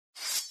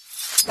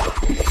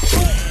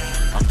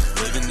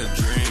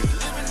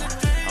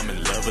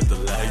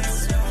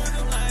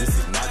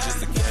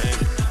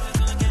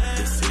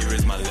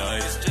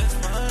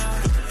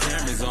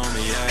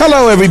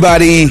Hello,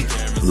 everybody.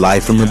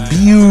 Live from a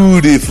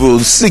beautiful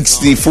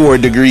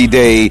 64-degree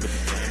day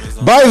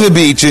by the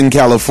beach in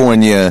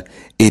California.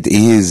 It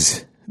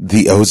is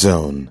the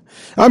Ozone.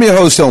 I'm your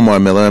host, Omar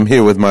Miller. I'm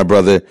here with my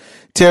brother,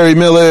 Terry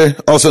Miller,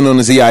 also known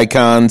as the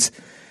Icons.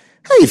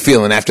 How you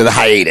feeling after the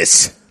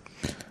hiatus?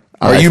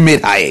 Are you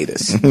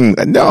mid-hiatus?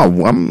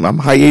 No, I'm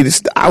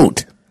hiatus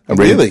out. I'm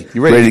really?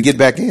 You ready to get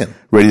back in?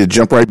 Ready to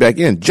jump right back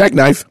in.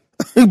 Jackknife.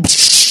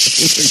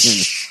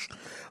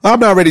 I'm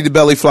not ready to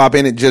belly flop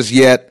in it just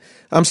yet.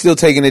 I'm still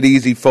taking it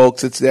easy,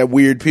 folks. It's that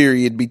weird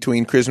period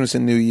between Christmas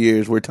and New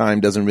Year's where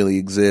time doesn't really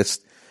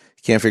exist.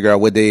 You can't figure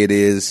out what day it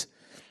is.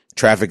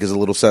 Traffic is a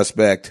little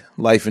suspect.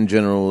 Life in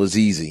general is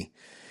easy.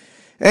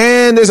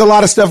 And there's a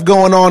lot of stuff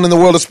going on in the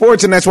world of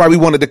sports, and that's why we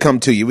wanted to come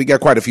to you. We got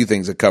quite a few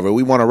things to cover.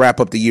 We want to wrap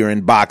up the year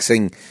in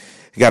boxing.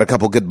 We got a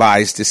couple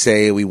goodbyes to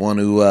say. We want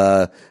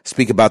to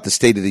speak about the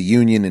state of the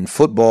union in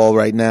football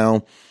right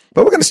now.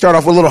 But we're going to start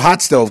off with a little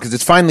hot stove because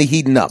it's finally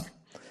heating up.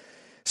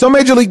 So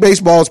Major League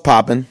Baseball is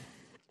popping.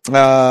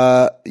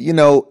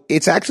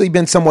 It's actually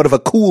been somewhat of a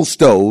cool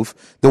stove.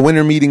 The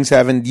winter meetings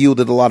haven't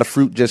yielded a lot of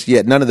fruit just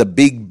yet. None of the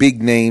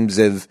big names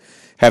have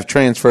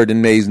transferred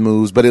and made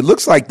moves, but it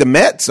looks like the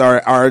Mets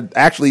are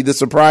actually the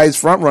surprise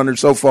front runner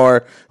so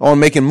far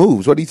on making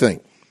moves. What do you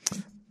think?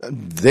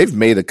 They've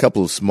made a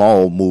couple of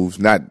small moves,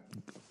 not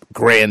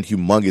grand,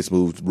 humongous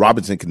moves.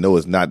 Robinson Cano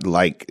is not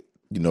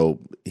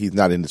he's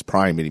not in his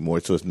prime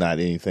anymore, so it's not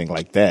anything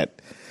like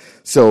that.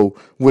 So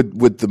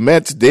with the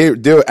Mets,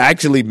 they're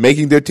actually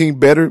making their team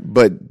better,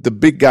 but the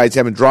big guys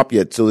haven't dropped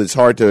yet, so it's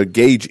hard to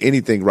gauge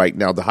anything right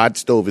now. The hot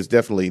stove is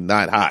definitely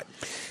not hot.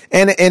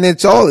 And it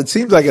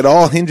seems like it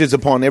all hinges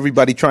upon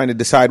everybody trying to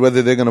decide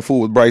whether they're going to fool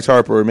with Bryce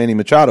Harper or Manny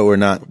Machado or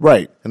not.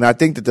 Right. And I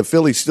think that the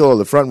Phillies still are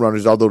the front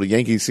runners, although the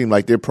Yankees seem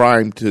like they're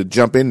primed to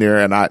jump in there.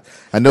 And I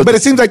know. But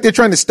it seems like they're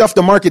trying to stuff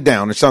the market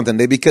down or something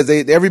because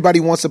everybody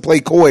wants to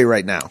play coy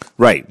right now.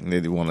 Right.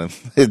 They want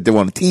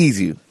to tease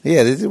you.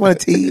 Yeah, they just want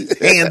to tease.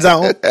 Hands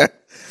on.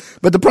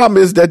 But the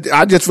problem is that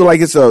I just feel like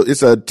it's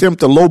an attempt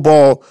to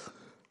lowball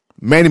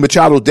Manny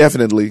Machado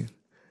definitely.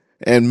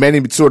 And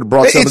Manny sort of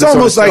brought some of this on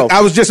himself. It's almost like,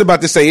 I was just about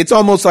to say, it's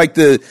almost like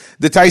the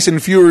Tyson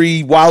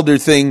Fury Wilder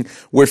thing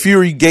where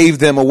Fury gave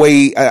them a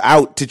way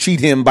out to cheat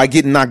him by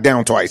getting knocked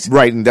down twice.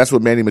 Right, and that's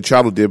what Manny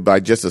Machado did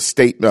by just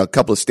a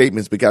couple of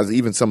statements, because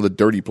even some of the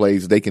dirty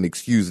plays, they can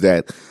excuse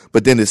that.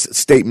 But then this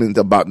statement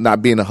about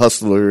not being a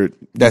hustler.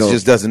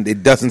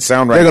 It doesn't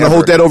sound right. They're going to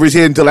hold that over his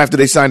head until after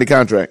they sign the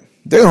contract.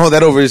 They're going to hold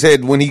that over his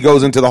head when he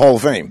goes into the Hall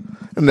of Fame.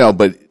 No,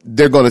 but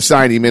they're going to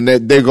sign him, and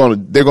they're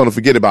going to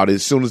forget about it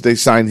as soon as they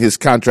sign his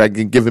contract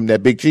and give him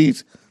that big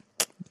cheese.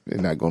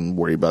 They're not going to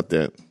worry about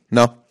that.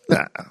 No,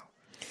 nah.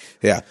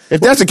 Yeah.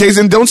 If that's the case,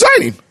 then don't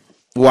sign him.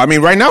 Well, I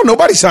mean, right now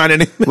nobody's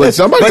signing him. Well,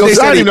 somebody don't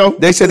sign him, though.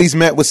 They said he's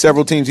met with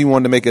several teams. He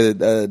wanted to make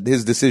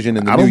his decision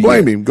in the new year. I don't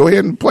blame him. Go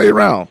ahead and play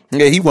around.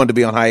 Yeah, he wanted to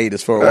be on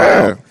hiatus for a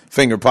while.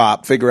 Finger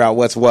pop, figure out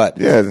what's what.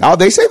 Yeah.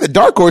 They say the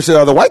dark horse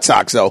are the White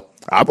Sox, though.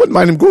 I wouldn't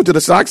mind him going to the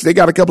Sox. They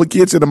got a couple of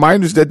kids in the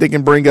minors that they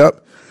can bring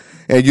up,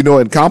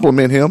 and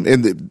compliment him.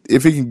 And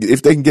if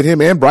they can get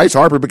him and Bryce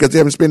Harper, because they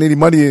haven't spent any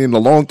money in a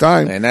long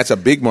time, and that's a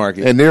big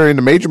market, and they're in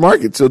the major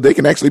market, so they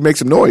can actually make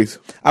some noise.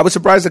 I was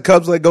surprised the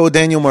Cubs let go of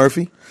Daniel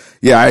Murphy.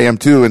 Yeah, I am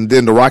too. And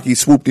then the Rockies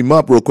swooped him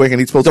up real quick, and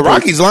he's supposed to. The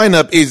Rockies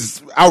lineup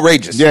is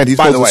outrageous. Yeah, and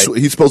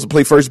he's supposed to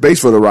play first base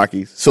for the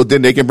Rockies. So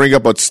then they can bring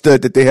up a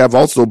stud that they have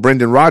also,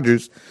 Brendan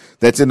Rodgers,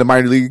 that's in the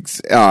minor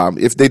leagues.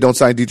 If they don't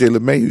sign DJ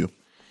LeMahieu.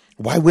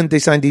 Why wouldn't they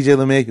sign DJ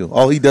LeMahieu?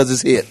 All he does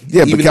is hit.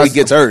 Yeah, even though he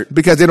gets hurt.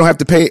 Because they don't have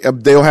to pay.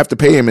 They don't have to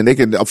pay him, and they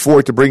can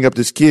afford to bring up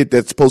this kid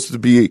that's supposed to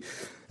be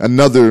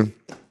another.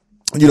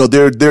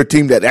 Their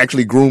team that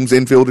actually grooms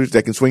infielders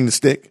that can swing the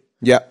stick.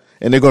 Yeah,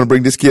 and they're going to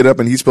bring this kid up,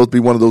 and he's supposed to be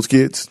one of those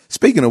kids.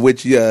 Speaking of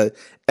which,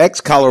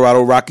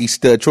 ex-Colorado Rockies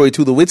stud Troy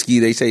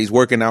Tulowitzki, they say he's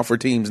working out for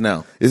teams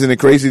now. Isn't it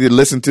crazy to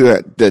listen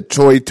to that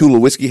Troy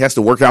Tulowitzki has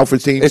to work out for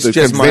teams it's to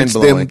just convince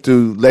them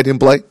to let him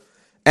play?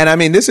 And I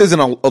mean, this isn't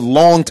a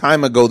long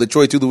time ago that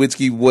Troy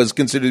Tulowitzki was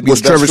considered to be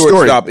the best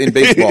shortstop in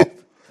baseball.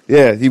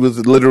 Yeah, he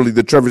was literally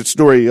the Trevor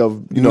Story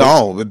of,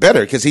 No, better,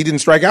 because he didn't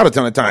strike out a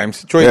ton of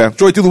times. Troy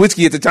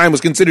Tulowitzki at the time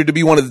was considered to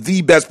be one of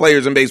the best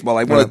players in baseball,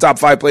 like one of the top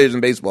 5 players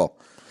in baseball.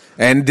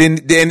 And then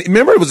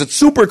remember, it was a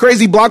super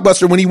crazy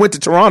blockbuster when he went to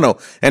Toronto,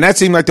 and that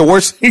seemed like the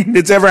worst thing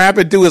that's ever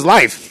happened to his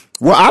life.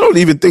 Well, I don't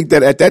even think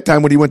that at that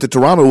time when he went to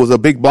Toronto was a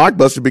big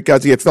blockbuster,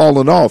 because he had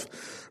fallen off.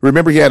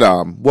 Remember, he had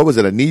a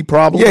knee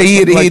problem? Yeah, he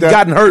had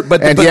gotten hurt,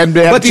 but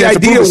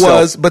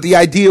the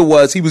idea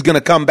was he was going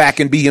to come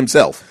back and be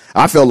himself.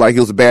 I felt like it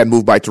was a bad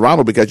move by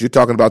Toronto, because you're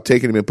talking about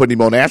taking him and putting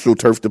him on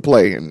AstroTurf to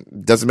play, and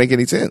it doesn't make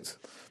any sense.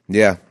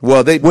 Yeah,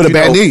 well, with a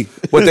bad knee.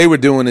 What they were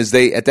doing is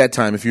at that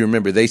time, if you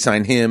remember, they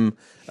signed him,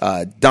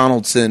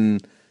 Donaldson,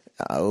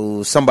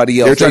 somebody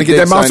else. They're trying to get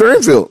that Monster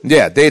infield.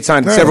 Yeah, they had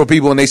signed several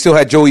people, and they still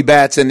had Joey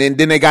Bats, and then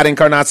they got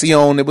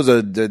Encarnacion. It was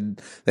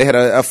they had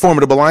a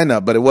formidable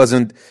lineup, but it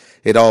wasn't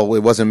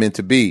meant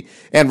to be.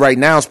 And right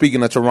now,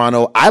 speaking of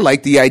Toronto, I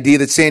like the idea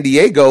that San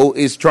Diego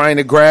is trying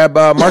to grab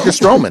Marcus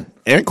Stroman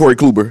and Corey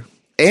Kluber.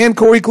 And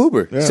Corey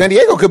Kluber. Yeah. San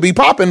Diego could be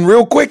popping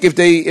real quick if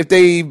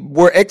they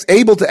were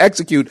able to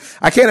execute.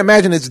 I can't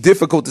imagine it's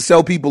difficult to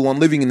sell people on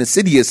living in the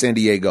city of San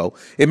Diego.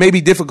 It may be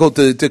difficult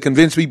to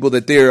convince people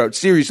that they're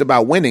serious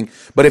about winning,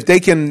 but if they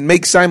can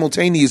make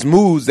simultaneous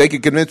moves, they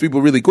can convince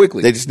people really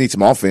quickly. They just need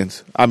some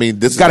offense. I mean,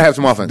 this Gotta have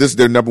some offense. This is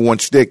their number one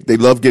shtick. They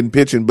love getting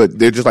pitching, but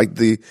they're just like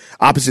the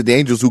opposite the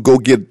Angels, who go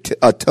get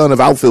a ton of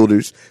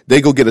outfielders.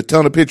 They go get a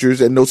ton of pitchers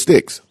and no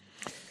sticks.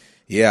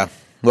 Yeah.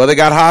 Well, they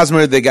got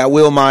Hosmer, they got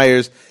Will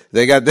Myers,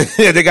 they got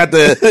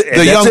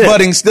the young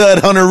budding stud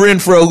Hunter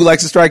Renfroe, who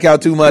likes to strike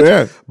out too much.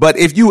 Yeah. But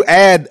if you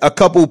add a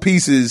couple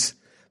pieces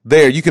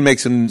there, you can make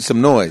some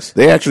noise.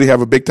 They actually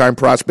have a big time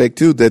prospect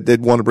too that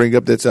they'd want to bring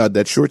up. That's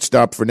that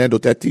shortstop Fernando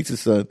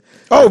Tatis's son.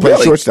 Oh,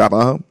 really? Shortstop,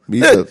 Tell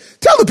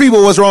the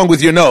people what's wrong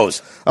with your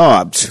nose.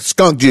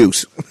 Skunk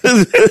juice.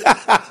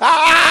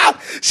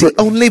 She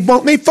only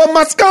want me for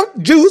my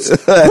skunk juice.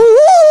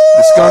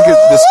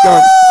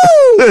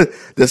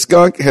 The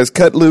skunk has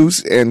cut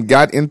loose and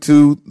got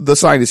into the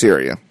sinus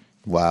area.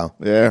 Wow.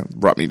 Yeah,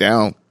 brought me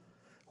down.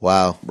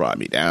 Wow. Brought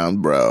me down,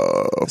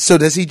 bro. So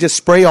does he just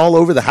spray all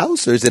over the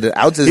house, or is it an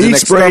He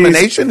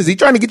extermination? Is he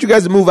trying to get you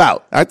guys to move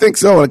out? I think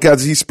so,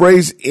 because he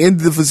sprays in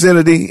the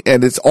vicinity,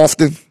 and it's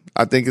often.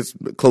 I think it's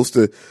close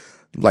to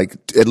like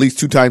at least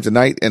 2 times a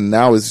night, and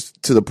now is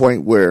to the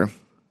point where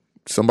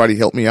somebody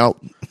help me out.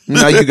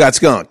 Now you got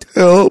skunked.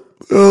 Help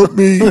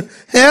me.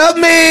 Help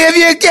me if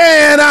you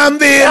can. I'm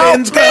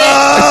feeling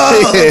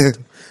skunked.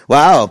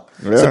 Wow.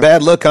 It's a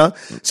bad look, huh?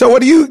 So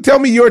what do you tell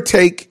me your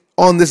take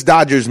on this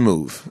Dodgers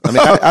move? I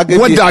mean, I'll give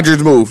what you,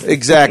 Dodgers move?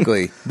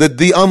 Exactly.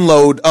 The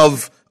unload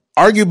of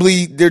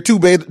arguably their 2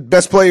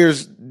 best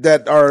players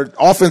that are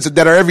offensive,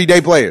 that are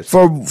everyday players.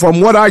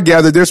 From what I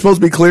gather, they're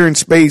supposed to be clearing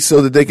space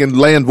so that they can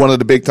land one of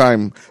the big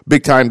time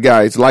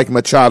guys like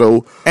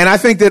Machado. And I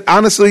think that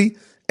honestly,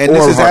 and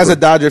this is Harper. as a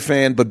Dodger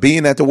fan, but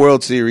being at the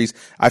World Series,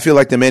 I feel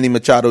like the Manny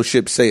Machado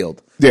ship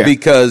sailed. Yeah.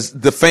 Because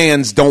the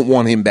fans don't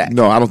want him back.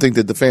 No, I don't think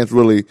that the fans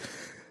really.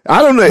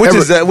 I don't know.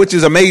 Which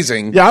is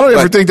amazing. Yeah, I don't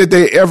ever think that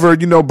they ever,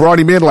 brought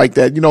him in like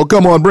that.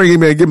 Come on, bring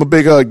him in, give him a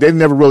big hug. They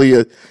never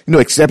really,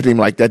 accepted him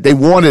like that. They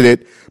wanted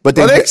it, but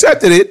they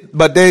accepted it,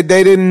 but they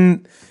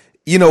didn't,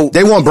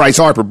 They want Bryce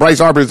Harper. Bryce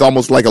Harper is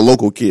almost like a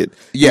local kid.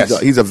 Yes.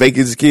 He's a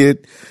Vegas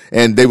kid,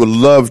 and they would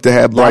love to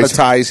have a lot Bryce. of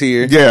ties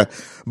here. Yeah,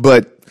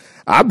 but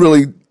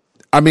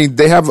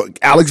they have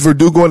Alex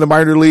Verdugo in the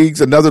minor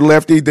leagues, another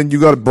lefty. Then you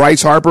got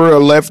Bryce Harper, a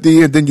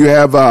lefty, and then you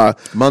have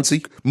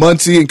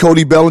Muncy and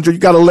Cody Bellinger. You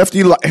got a lefty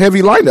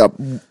heavy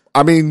lineup.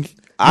 I mean,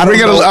 I bring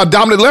don't know. a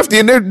dominant lefty,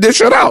 and they're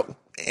shut out.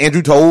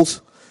 Andrew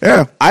Tolles.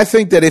 Yeah, I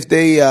think that if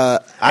they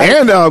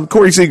and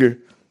Corey Seager.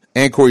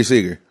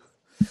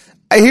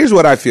 Here's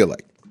what I feel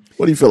like.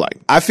 What do you feel like?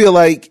 I feel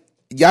like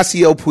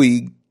Yasiel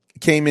Puig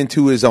came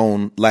into his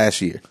own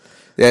last year.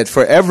 That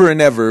forever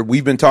and ever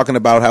we've been talking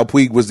about how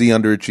Puig was the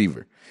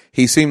underachiever.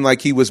 He seemed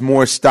like he was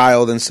more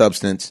style than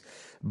substance.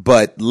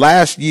 But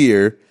last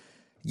year,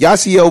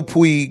 Yasiel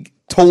Puig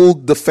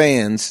told the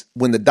fans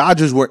when the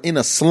Dodgers were in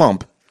a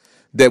slump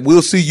that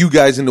we'll see you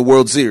guys in the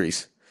World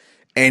Series.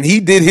 And he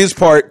did his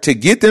part to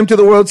get them to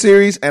the World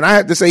Series, and I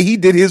have to say he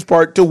did his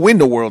part to win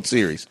the World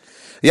Series.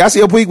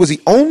 Yasiel Puig was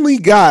the only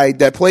guy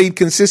that played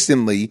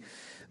consistently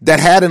that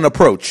had an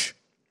approach.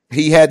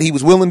 He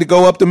was willing to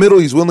go up the middle.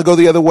 He's willing to go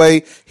the other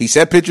way. He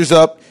set pitchers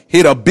up,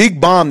 hit a big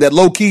bomb that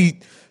low-key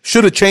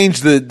should have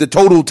changed the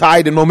total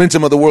tide and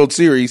momentum of the World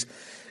Series.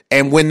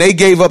 And when they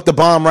gave up the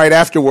bomb right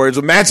afterwards,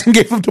 when Madsen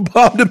gave up the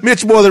bomb to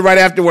Mitch Moreland right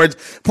afterwards,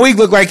 Puig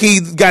looked like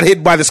he got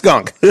hit by the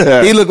skunk.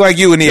 He looked like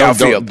you in the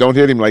outfield. Don't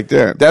hit him like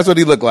that. That's what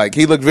he looked like.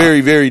 He looked very,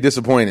 very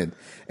disappointed.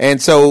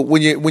 And so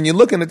when you're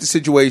looking at the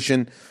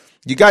situation,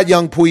 you got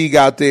young Puig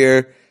out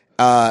there.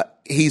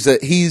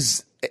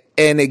 He's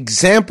an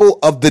example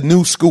of the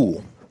new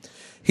school.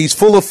 He's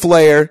full of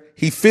flair.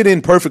 He fit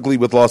in perfectly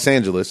with Los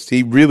Angeles.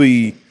 He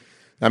really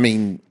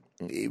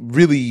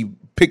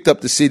picked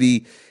up the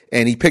city,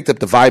 and he picked up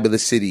the vibe of the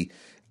city.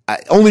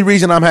 Only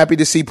reason I'm happy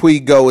to see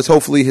Puig go is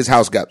hopefully his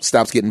house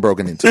stops getting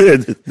broken into.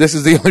 This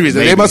is the only reason.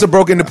 Maybe. They must have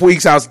broken into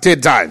Puig's house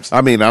 10 times.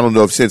 I mean, I don't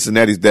know if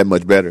Cincinnati's that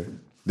much better.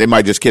 They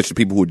might just catch the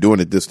people who are doing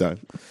it this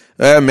time.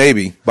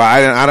 Maybe, but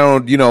I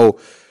don't.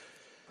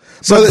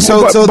 So this is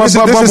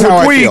how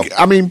I feel.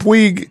 I mean,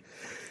 Puig,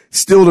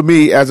 still to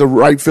me, as a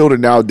right fielder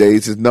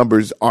nowadays, his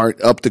numbers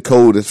aren't up to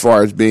code as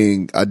far as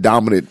being a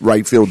dominant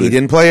right fielder. He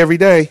didn't play every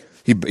day.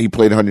 He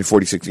played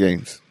 146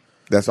 games.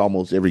 That's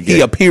almost every game.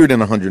 He appeared in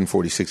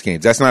 146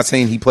 games. That's not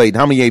saying he played.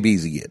 How many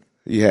ABs he get?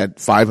 He had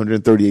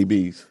 530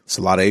 ABs. It's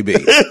a lot of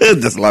ABs.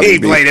 That's a lot of He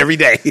ABs. played every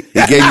day. He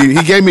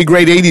gave me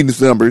grade 80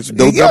 numbers.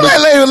 Those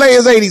numbers. Lay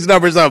his 80s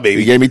numbers up, baby.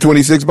 He gave me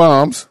 26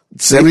 bombs,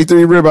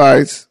 73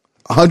 ribeyes,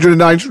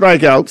 109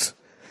 strikeouts,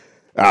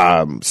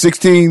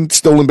 16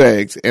 stolen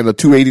bags, and a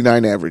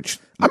 289 average.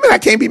 I mean, I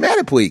can't be mad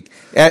at Puig.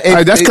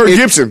 That's Kirk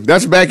Gibson.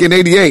 That's back in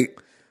 88.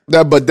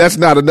 But that's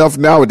not enough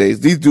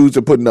nowadays. These dudes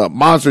are putting up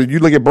monsters. You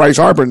look at Bryce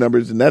Harper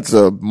numbers, and that's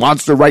a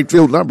monster right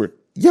field number.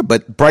 Yeah,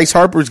 but Bryce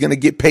Harper is going to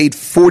get paid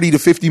 $40 to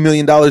 $50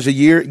 million a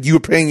year. You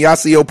were paying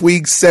Yasiel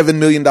Puig $7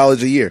 million a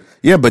year.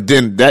 Yeah, but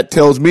then that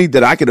tells me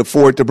that I can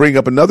afford to bring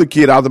up another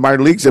kid out of the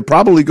minor leagues that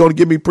probably going to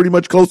give me pretty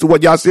much close to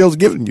what Yasiel's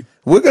giving you.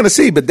 We're going to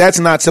see, but that's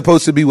not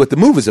supposed to be what the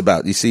move is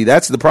about. You see,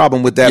 that's the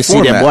problem with that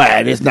format. See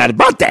that, boy, it's not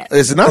about that.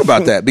 It's not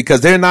about that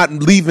because they're not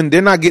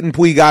getting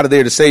Puig out of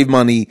there to save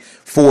money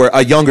for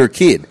a younger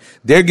kid.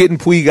 They're getting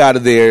Puig out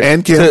of there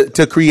and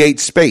to create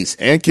space.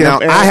 And Kim, now,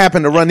 and I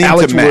happen to run into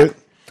Alex Matt. Wood.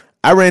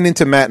 I ran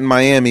into Matt in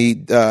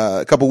Miami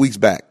a couple weeks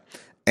back,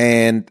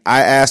 and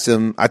I asked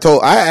him. I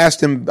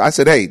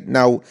said, "Hey,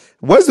 now,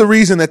 what's the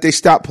reason that they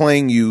stopped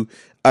playing you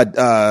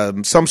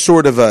some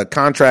sort of a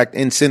contract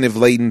incentive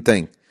laden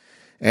thing?"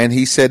 And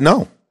he said,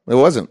 "No, it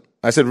wasn't."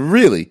 I said,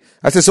 "Really?"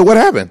 I said, "So what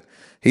happened?"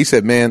 He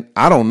said, "Man,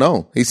 I don't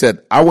know." He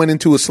said, "I went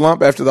into a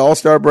slump after the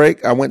All-Star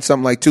break. I went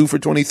something like 2 for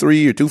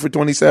 23 or 2 for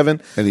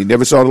 27, and he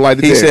never saw the light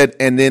of day." He said,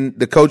 and then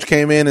the coach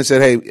came in and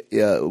said, "Hey,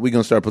 we're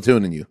gonna start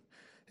platooning you,"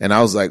 and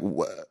I was like,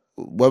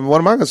 What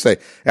am I going to say?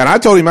 And I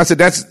told him, I said,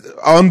 that's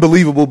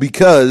unbelievable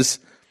because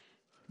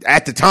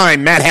at the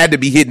time, Matt had to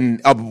be hitting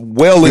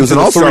well into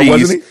the threes.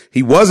 Wasn't he?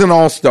 He was an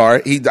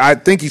all-star. I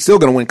think he's still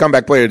going to win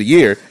comeback player of the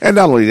year. And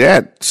not only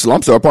that,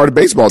 slumps are a part of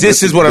baseball.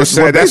 This is what I'm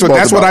saying. That's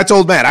what I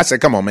told Matt. I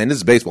said, come on, man, this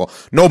is baseball.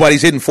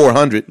 Nobody's hitting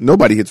 400.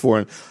 Nobody hits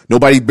 400.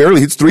 Nobody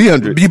barely hits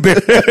 300.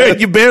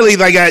 You barely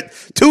like got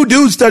 2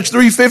 dudes touch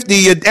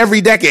 350 every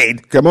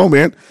decade. Come on,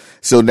 man.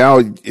 So now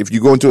if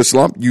you go into a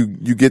slump,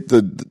 you get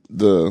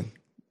the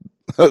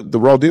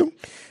raw deal.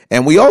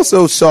 And we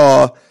also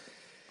saw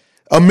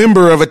a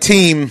member of a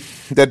team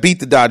that beat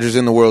the Dodgers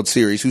in the World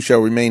Series who shall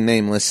remain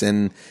nameless,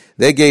 and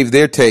they gave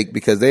their take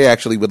because they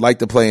actually would like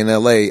to play in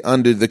L.A.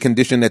 under the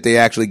condition that they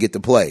actually get to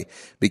play,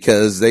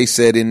 because they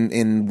said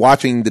in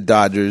watching the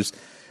Dodgers,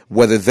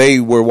 whether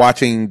they were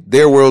watching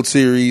their World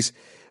Series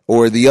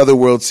or the other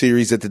World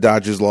Series that the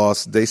Dodgers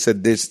lost, they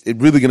said it's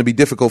really going to be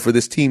difficult for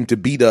this team to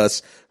beat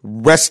us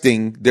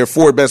resting their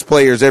 4 best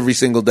players every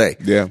single day.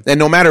 Yeah. And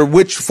no matter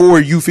which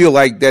 4 you feel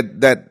like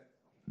that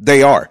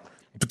they are,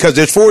 because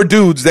there's 4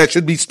 dudes that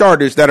should be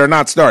starters that are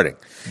not starting.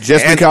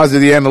 Because of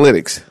the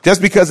analytics.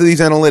 Just because of these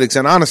analytics.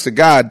 And honest to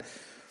God,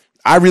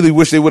 I really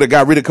wish they would have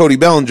got rid of Cody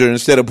Bellinger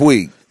instead of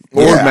Puig.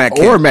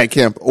 Or Matt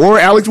Kemp. Or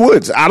Alex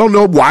Woods. I don't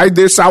know why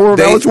they're sour of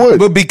Alex Woods.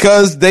 But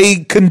because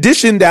they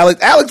conditioned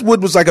Alex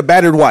Wood was like a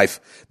battered wife.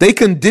 They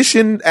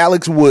conditioned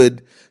Alex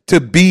Wood to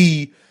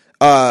be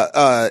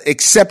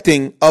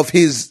accepting of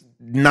his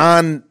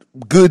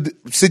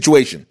non-good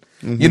situation.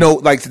 Mm-hmm. You know,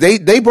 like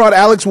they brought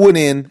Alex Wood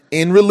in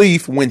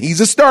relief when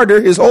he's a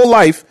starter his whole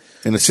life.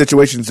 In the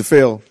situations to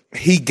fail.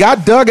 He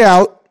got dug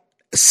out.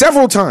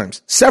 Several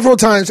times,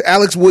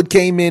 Alex Wood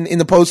came in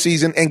the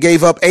postseason and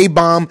gave up a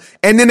bomb,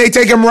 and then they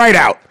take him right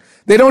out.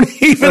 They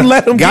don't even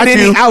let him get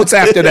any outs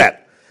after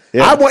that.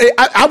 Yeah.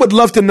 I would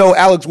love to know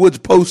Alex Wood's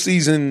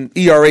postseason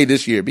ERA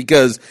this year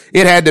because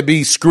it had to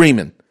be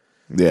screaming.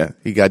 Yeah,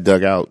 he got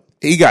dug out.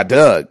 He got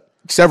dug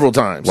several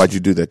times. Why'd you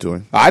do that to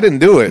him? I didn't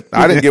do it.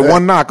 I didn't get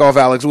one knock off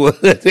Alex Wood,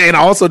 and I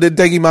also didn't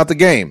take him out the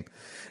game.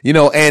 You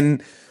know,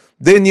 and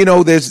then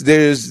there's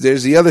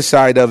the other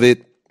side of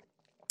it.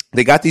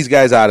 They got these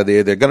guys out of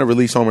there. They're going to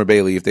release Homer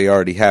Bailey if they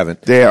already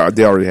haven't. They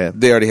already have.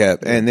 They already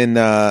have. And then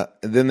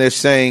they're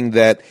saying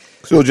that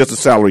still just a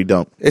salary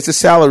dump. It's a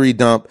salary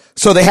dump.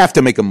 So they have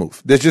to make a move.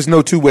 There's just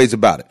no 2 ways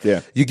about it. Yeah.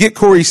 You get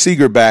Corey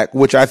Seager back,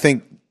 which I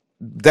think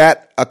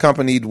that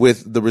accompanied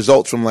with the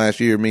results from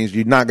last year means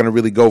you're not going to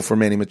really go for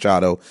Manny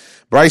Machado.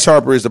 Bryce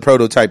Harper is the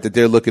prototype that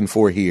they're looking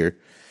for here.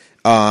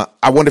 I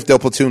wonder if they'll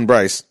platoon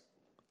Bryce.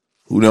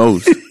 Who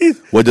knows?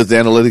 What does the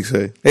analytics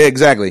say? Yeah,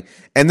 exactly.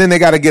 And then they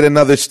got to get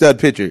another stud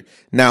pitcher.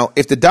 Now,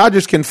 if the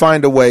Dodgers can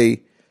find a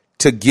way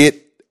to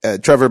get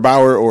Trevor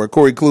Bauer or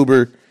Corey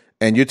Kluber,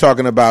 and you're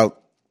talking about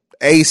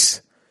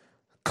Ace,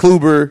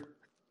 Kluber,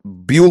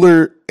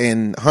 Buehler,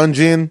 and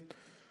Hyun-Jin,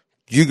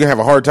 you can have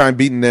a hard time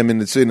beating them in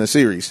the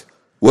series.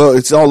 Well,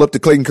 it's all up to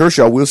Clayton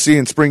Kershaw. We'll see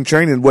in spring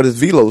training what his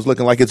velo is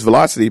looking like, its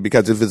velocity,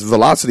 because if his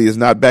velocity is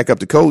not back up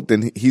to code,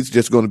 then he's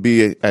just going to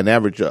be an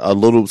average, a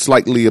little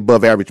slightly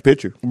above average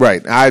pitcher.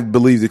 Right. I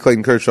believe that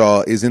Clayton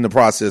Kershaw is in the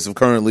process of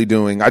currently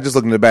doing, I just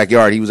looked in the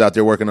backyard, he was out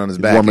there working on his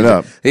back. Warming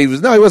up. He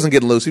wasn't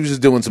getting loose. He was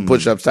just doing some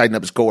push-ups, tightening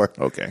up his core.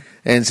 Okay.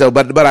 And so,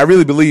 but I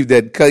really believe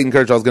that Clayton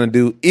Kershaw is going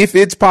to do, if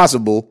it's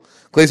possible,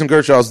 Clayton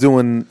Kershaw's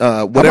doing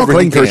whatever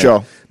he can.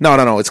 Kershaw?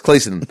 No, it's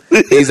Clayton.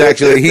 He's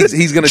actually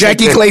he's going to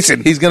Jackie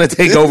Clayton. He's going to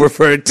take over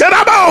for to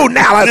the moon,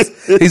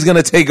 Alice. He's going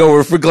to take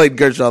over for Clayton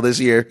Kershaw this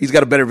year. He's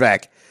got a better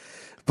back.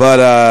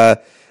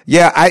 But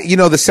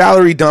the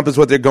salary dump is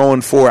what they're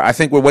going for. I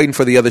think we're waiting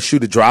for the other shoe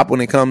to drop when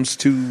it comes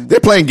to. They're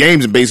playing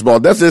games in baseball.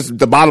 That's just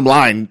the bottom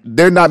line.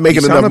 They're not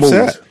making enough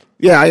moves.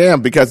 Yeah, I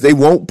am, because they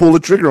won't pull the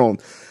trigger on.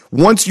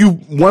 Once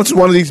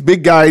one of these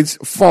big guys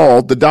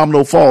fall, the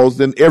domino falls,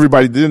 then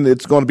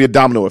it's going to be a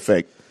domino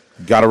effect.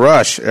 Got to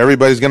rush.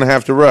 Everybody's going to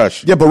have to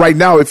rush. Yeah, but right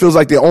now it feels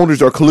like the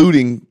owners are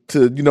colluding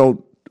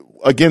to,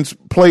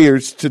 against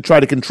players to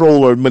try to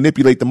control or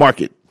manipulate the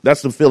market.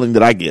 That's the feeling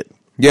that I get.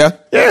 Yeah?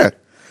 Yeah.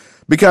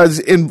 Because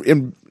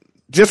in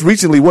just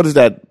recently, what is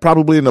that?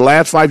 Probably in the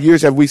last 5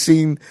 years, have we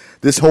seen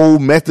this whole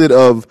method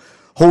of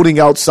holding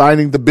out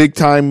signing the big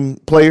time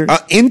players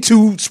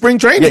into spring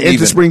training?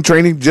 Into spring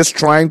training, just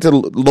trying to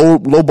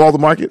lowball the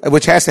market,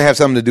 which has to have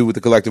something to do with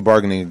the collective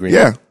bargaining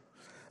agreement. Yeah,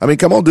 I mean,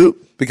 come on, dude.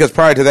 Because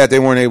prior to that, they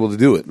weren't able to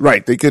do it.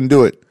 Right, they couldn't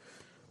do it.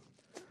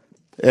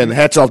 And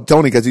hats off to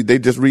Tony because they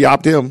just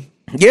re-opt him.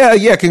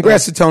 Yeah.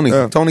 Congrats to Tony.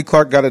 Yeah. Tony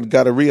Clark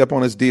got a re-up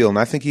on his deal, and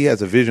I think he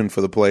has a vision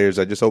for the players.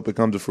 I just hope it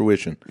comes to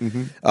fruition.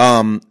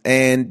 Mm-hmm.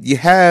 And you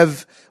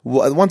have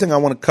one thing I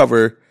want to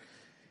cover.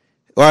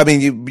 Well, I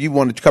mean, you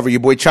wanted to cover your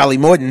boy Charlie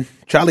Morton.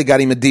 Charlie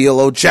got him a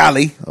deal.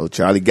 Charlie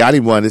got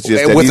him one. It's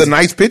just with a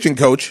nice pitching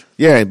coach.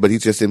 Yeah, but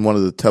he's just in one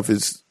of the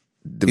toughest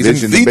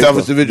divisions. He's in the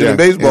toughest division in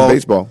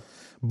baseball.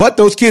 But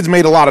those kids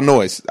made a lot of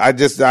noise.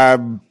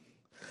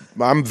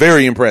 I'm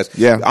very impressed.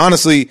 Yeah,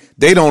 honestly,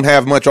 they don't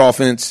have much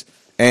offense,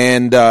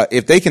 and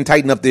if they can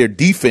tighten up their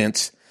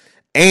defense,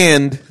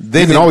 and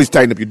then you can always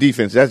tighten up your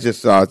defense. That's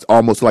just it's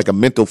almost like a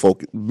mental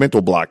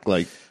block.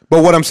 Like,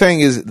 but what I'm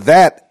saying is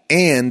that.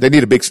 And they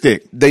need a big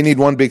stick. They need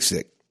one big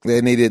stick. They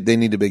need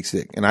a big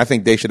stick. And I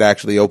think they should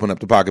actually open up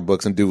the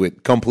pocketbooks and do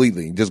it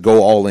completely. Just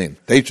go all in.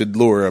 They should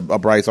lure a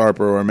Bryce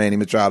Harper or a Manny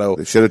Machado.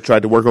 They should have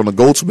tried to work on the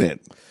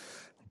Goldschmidt.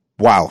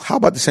 Wow. How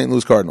about the St.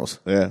 Louis Cardinals?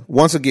 Yeah.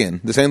 Once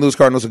again, the St. Louis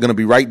Cardinals are going to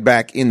be right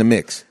back in the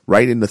mix.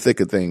 Right in the thick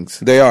of things.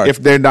 They are. If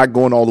they're not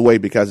going all the way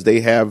because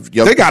they have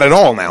They got it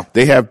all now.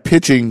 They have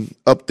pitching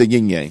up the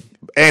yin-yang.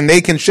 And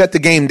they can shut the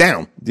game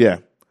down. Yeah.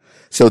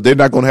 So they're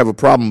not going to have a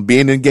problem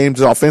being in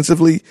games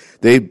offensively.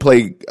 They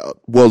play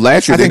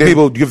last year. I think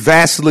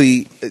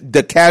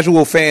the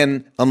casual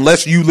fan,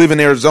 unless you live in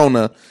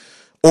Arizona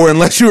or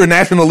unless you're a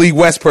National League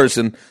West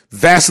person,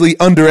 vastly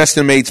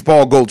underestimates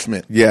Paul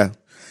Goldschmidt. Yeah,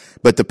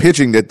 but the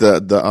pitching that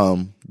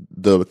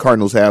the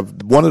Cardinals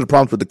have, one of the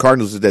problems with the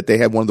Cardinals is that they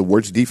have one of the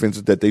worst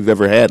defenses that they've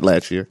ever had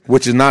last year.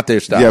 Which is not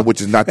their style. Yeah,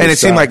 which is not their style. And it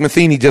seemed like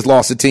Matheny just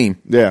lost the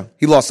team. Yeah.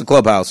 He lost the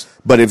clubhouse.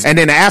 And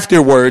then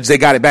afterwards, they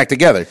got it back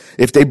together.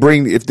 If they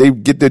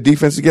get their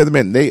defense together,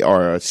 man, they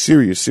are a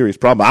serious, serious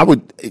problem. I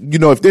would,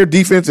 if their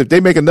defense, if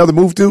they make another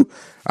move too,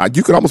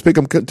 you could almost pick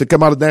them to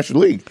come out of the National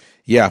League.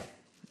 Yeah.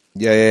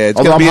 Yeah.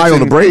 Although I'm high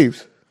on the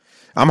Braves.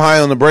 I'm high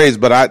on the Braves,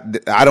 but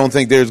I don't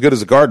think they're as good as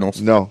the Cardinals.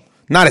 No.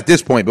 Not at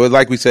this point, but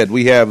like we said,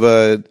 we have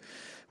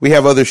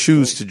other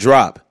shoes to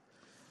drop.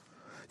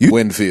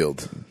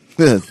 Winfield.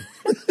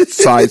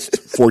 Size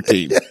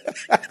 14.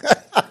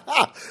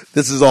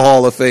 This is a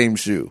Hall of Fame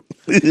shoe.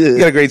 Got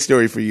a great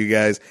story for you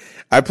guys.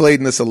 I played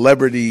in a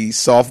celebrity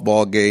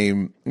softball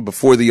game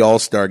before the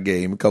All-Star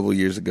game a couple of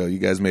years ago. You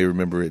guys may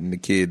remember it. And the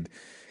kid,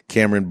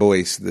 Cameron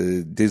Boyce,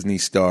 the Disney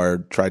star,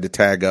 tried to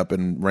tag up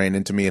and ran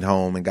into me at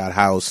home and got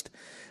housed.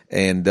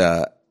 And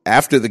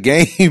after the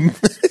game,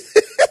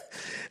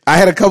 I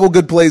had a couple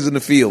good plays in the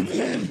field.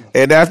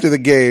 And after the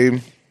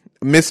game,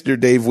 Mr.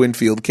 Dave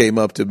Winfield came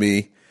up to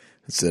me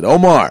and said,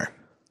 "Omar,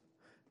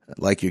 I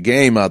like your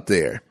game out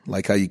there. I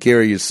like how you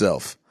carry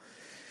yourself.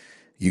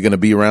 You going to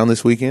be around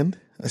this weekend?"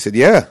 I said,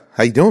 "Yeah.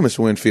 How you doing, Mr.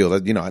 Winfield?"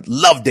 I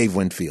love Dave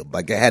Winfield.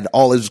 Like, I had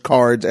all his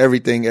cards,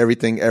 everything.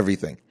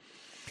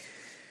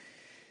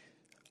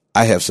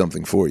 I have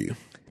something for you.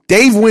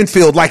 Dave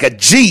Winfield, like a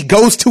G,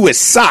 goes to his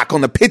sock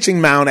on the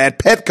pitching mound at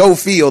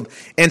Petco Field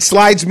and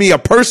slides me a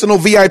personal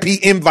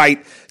VIP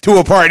invite to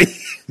a party.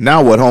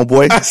 Now what,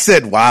 homeboy? I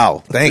said,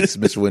 "Wow, thanks,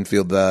 Mr.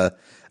 Winfield." I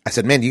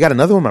said, "Man, you got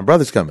another one? My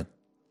brother's coming."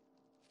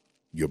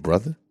 "Your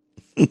brother?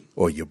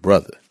 Or your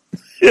brother?"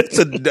 It's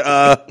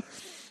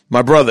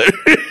my brother.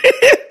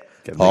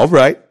 All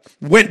right.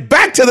 Went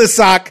back to the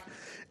sock,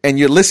 and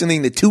you're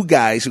listening to two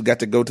guys who got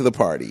to go to the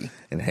party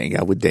and hang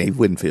out with Dave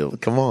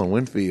Winfield. Come on,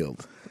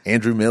 Winfield.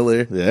 Andrew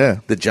Miller. Yeah.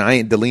 The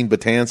Giant, Deline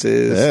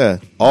Betances. Yeah.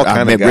 All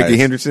kind of guys. Ricky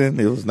Henderson.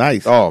 It was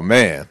nice. Oh,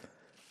 man.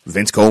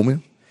 Vince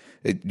Coleman.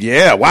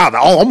 Wow.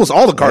 Almost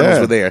all the Cardinals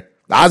were there.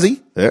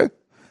 Ozzie. Yeah.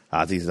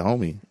 Ozzie's the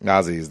homie.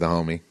 Ozzie's the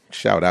homie.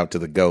 Shout out to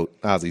the GOAT,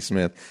 Ozzie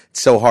Smith. It's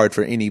so hard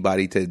for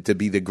anybody to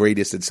be the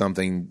greatest at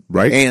something,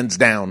 right? Hands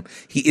down.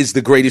 He is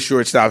the greatest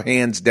shortstop,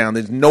 hands down.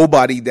 There's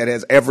nobody that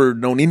has ever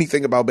known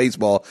anything about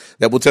baseball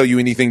that will tell you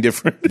anything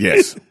different.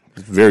 Yes.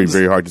 It's very,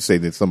 very hard to say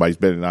that somebody's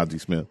better than Ozzie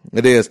Smith.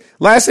 It is.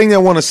 Last thing I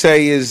want to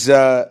say is,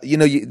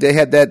 they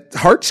had that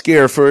heart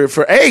scare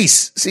for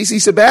Ace.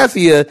 CC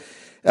Sabathia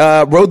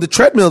rode the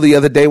treadmill the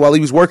other day while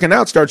he was working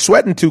out, started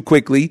sweating too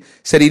quickly,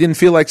 said he didn't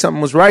feel like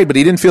something was right, but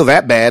he didn't feel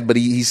that bad. But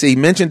he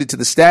mentioned it to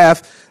the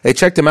staff. They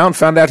checked him out and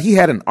found out he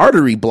had an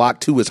artery block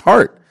to his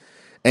heart.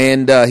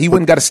 And he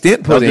went and got a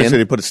stent put in.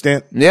 They put a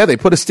stent? Yeah, they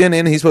put a stent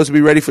in. He's supposed to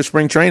be ready for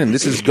spring training.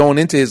 This is going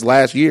into his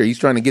last year. He's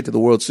trying to get to the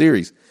World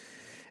Series.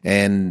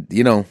 And,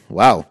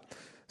 wow.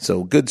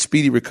 So good,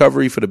 speedy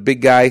recovery for the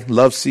big guy.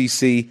 Love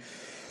CC.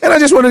 And I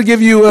just wanted to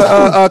give you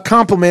a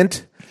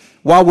compliment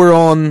while we're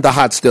on the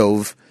hot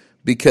stove,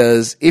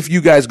 because if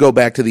you guys go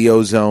back to the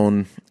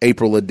Ozone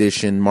April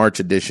edition, March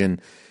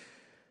edition,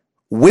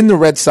 when the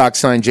Red Sox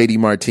signed JD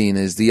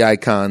Martinez, the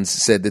Icons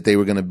said that they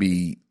were going to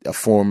be a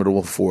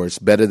formidable force,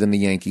 better than the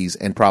Yankees,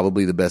 and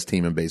probably the best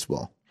team in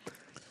baseball.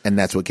 And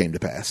that's what came to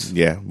pass.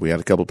 Yeah, we had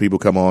a couple of people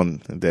come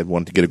on that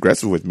wanted to get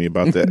aggressive with me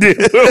about that.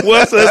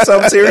 Was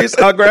some serious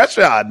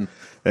aggression?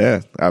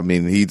 Yeah, I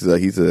mean he's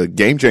a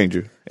game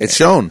changer. It's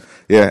shown.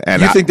 Yeah,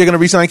 and You think they're going to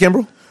re-sign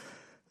Kimbrel?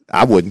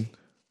 I wouldn't.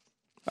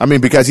 I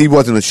mean, because he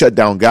wasn't a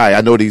shutdown guy.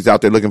 I know that he's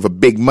out there looking for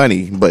big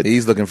money, but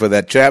He's looking for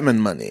that Chapman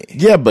money.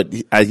 yeah, but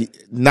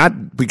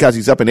not because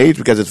he's up in age,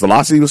 because his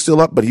velocity was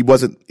still up, but he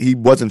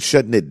wasn't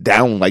shutting it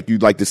down like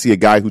you'd like to see a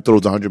guy who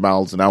throws 100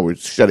 miles an hour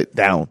shut it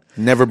down.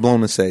 Never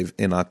blown a save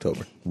in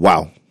October.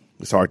 Wow,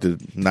 it's hard to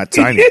not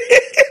sign him.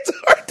 It's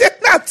hard to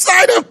not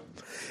sign him.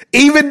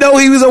 Even though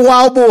he was a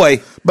wild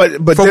boy. But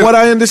From what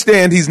I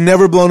understand, he's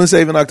never blown a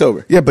save in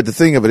October. yeah, but the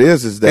thing of it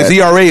is that His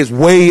ERA is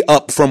way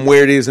up from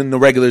where it is in the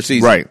regular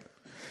season. right.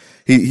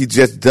 He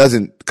just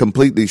doesn't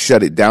completely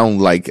shut it down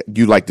like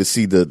you like to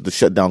see the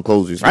shutdown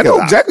closers. I know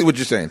exactly what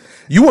you're saying.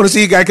 You want to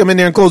see a guy come in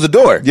there and close the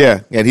door.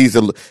 Yeah, and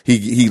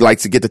he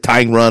likes to get the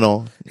tying run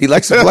on. He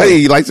likes to play.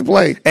 He likes to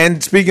play.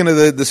 And speaking of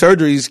the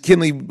surgeries,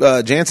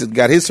 Kenley Jansen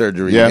got his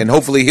surgery, Yeah. and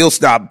hopefully he'll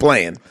stop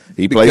playing.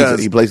 He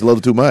because plays a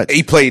little too much.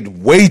 He played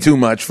way too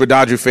much for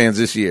Dodger fans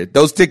this year.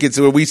 Those tickets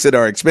where we sit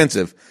are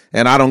expensive,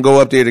 and I don't go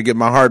up there to get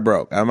my heart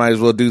broke. I might as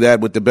well do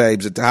that with the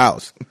babes at the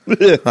house.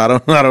 I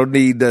don't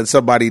need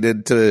somebody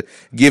to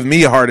give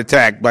me a heart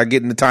attack by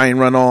getting the tying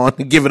run on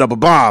and giving up a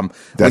bomb.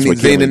 That's when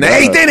what he's in the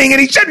Kenley 8th does. inning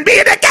and he shouldn't be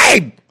in the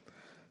game.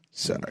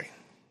 Sorry.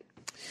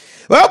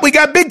 Well, we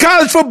got big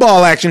college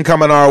football action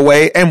coming our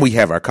way, and we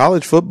have our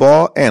college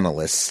football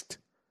analyst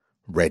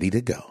ready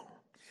to go.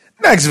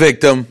 Next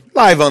victim,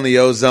 live on the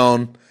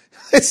Ozone.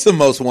 It's the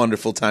most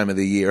wonderful time of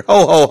the year.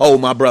 Ho, ho, ho,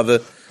 my brother.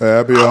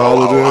 Happy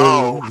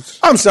holidays.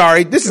 I'm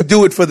sorry. This is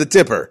Do It for the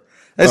Tipper.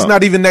 It's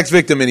not even Next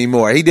Victim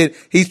anymore.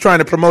 He's trying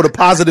to promote a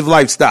positive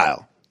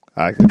lifestyle.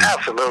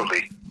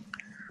 Absolutely.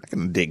 I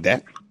can dig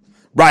that.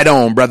 Right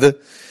on, brother.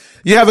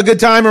 You have a good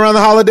time around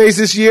the holidays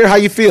this year? How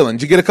you feeling?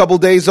 Did you get a couple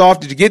days off?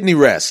 Did you get any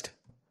rest?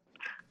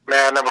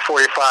 Man, number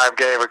 45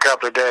 gave a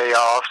couple of days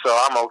off, so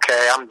I'm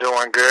okay. I'm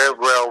doing good,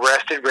 well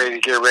rested, ready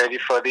to get ready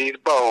for these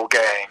bowl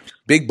games.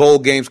 Big bowl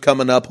games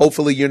coming up.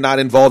 Hopefully you're not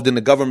involved in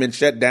the government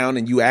shutdown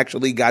and you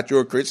actually got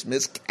your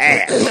Christmas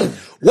cash.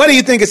 What do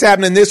you think is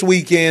happening this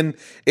weekend?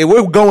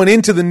 We're going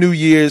into the New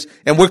Year's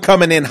and we're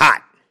coming in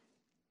hot.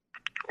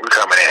 We're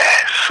coming in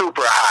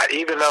super hot.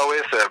 Even though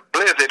it's a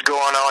blizzard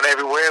going on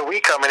everywhere, we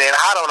coming in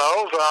hot on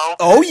the ozone.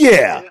 Oh,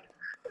 yeah.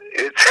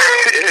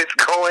 It's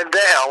going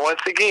down once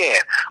again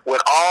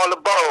with all the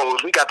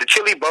bowls. We got the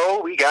chili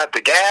bowl, we got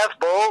the gas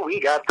bowl, we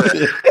got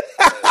the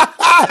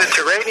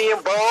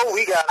Mediterranean bowl,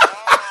 we got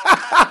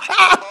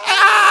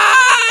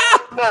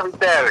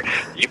everything.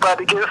 You about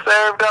to get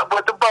served up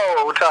with the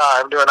bowl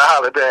time during the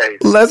holidays.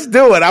 Let's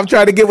do it. I'm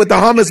trying to get with the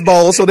hummus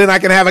bowl so then I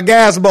can have a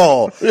gas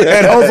bowl.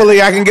 And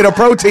hopefully I can get a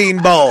protein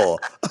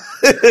bowl.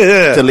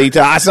 To lead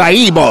to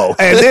acai bowl.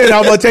 And then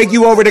I'm going to take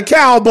you over to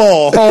cow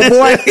bowl,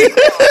 homeboy.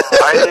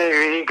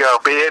 Here you go,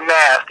 being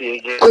nasty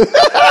again.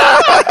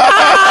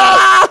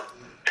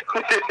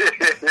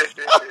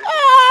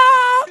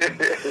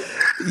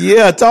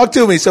 Yeah, talk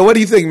to me. So what do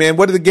you think, man?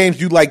 What are the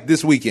games you like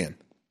this weekend?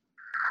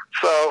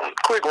 So,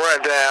 quick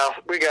rundown.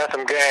 We got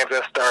some games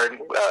that started.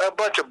 A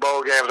bunch of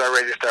bowl games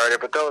already started,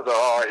 but those are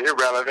all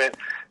irrelevant.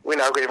 We're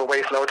not going to even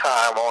waste no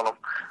time on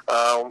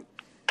them.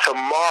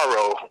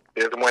 Tomorrow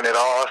is when it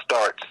all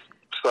starts.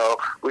 So,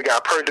 we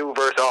got Purdue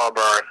versus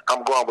Auburn.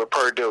 I'm going with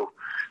Purdue.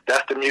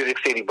 That's the Music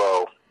City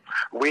Bowl.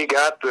 We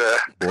got the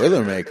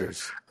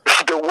Boilermakers.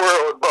 the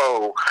World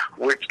Bowl,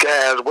 which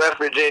has West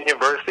Virginia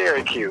versus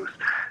Syracuse.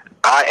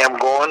 I am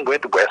going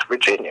with West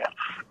Virginia.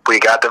 We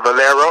got the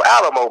Valero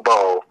Alamo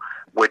Bowl,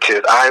 which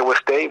is Iowa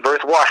State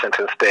versus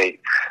Washington State.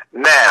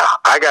 Now,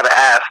 I got to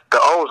ask the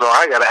Ozone,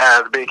 I got to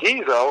ask Big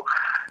Ezo,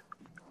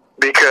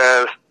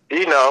 because,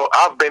 you know,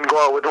 I've been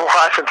going with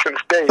Washington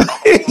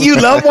State. You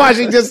love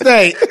Washington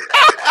State.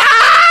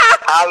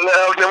 I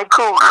love them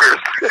Cougars.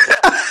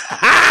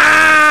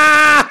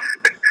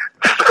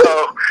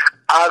 So,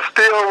 I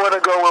still want to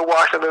go with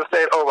Washington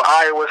State over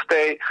Iowa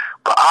State,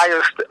 but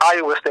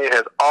Iowa State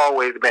has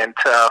always been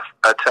tough,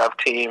 a tough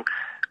team,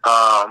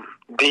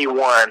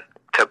 D1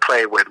 to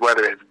play with,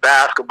 whether it's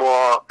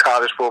basketball,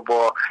 college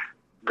football.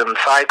 Them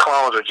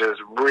Cyclones are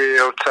just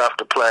real tough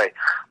to play.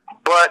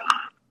 But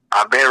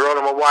I've been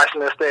rolling with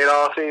Washington State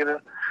all season.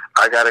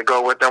 I got to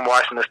go with them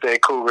Washington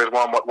State Cougars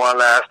one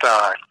last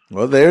time.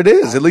 Well, there it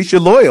is. At least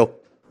you're loyal.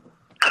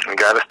 You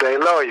got to stay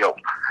loyal.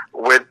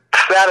 With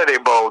Saturday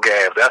bowl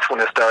games, that's when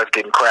it starts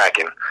getting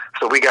cracking.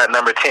 So we got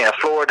number 10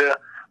 Florida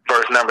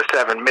versus number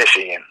 7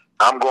 Michigan.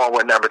 I'm going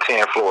with number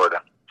 10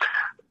 Florida.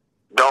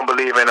 Don't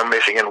believe in the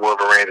Michigan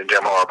Wolverines and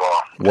Jim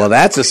Harbaugh. Well,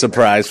 that's a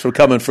surprise for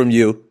coming from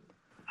you.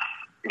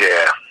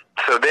 Yeah.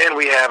 So then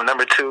we have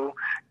number 2,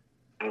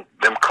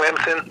 them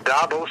Clemson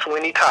Dabo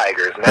Swinney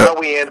Tigers. Now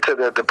we into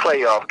the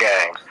playoff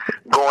games,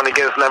 going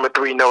against number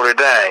 3 Notre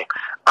Dame.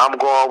 I'm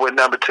going with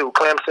number 2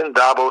 Clemson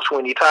Dabo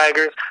Swinney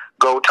Tigers.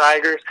 Go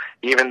Tigers!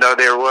 Even though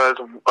there was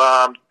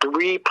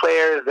 3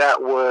 players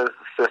that was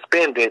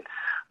suspended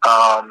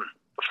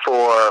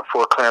for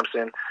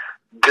Clemson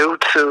due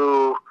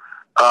to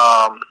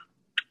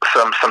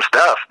some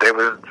stuff. There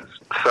was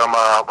some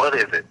what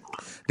is it?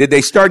 Did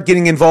they start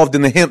getting involved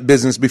in the hemp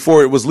business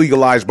before it was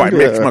legalized by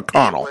Mitch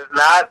McConnell? It was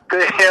not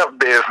the hemp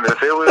business.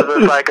 It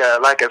was like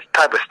a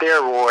type of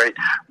steroid.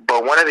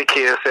 But one of the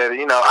kids said,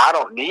 I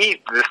don't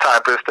need this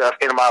type of stuff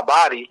in my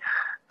body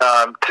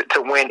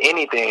to win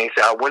anything. He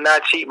said, I will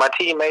not cheat my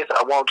teammates.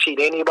 I won't cheat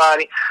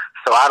anybody.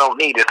 So I don't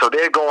need it. So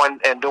they're going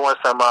and doing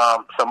some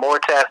more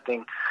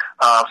testing,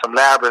 some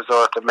lab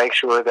results to make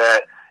sure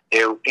that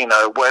it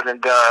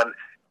wasn't done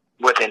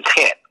with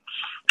intent.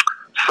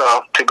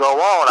 So to go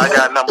on, I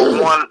got number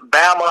 1,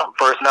 Bama,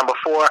 versus number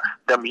 4,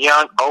 them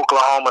young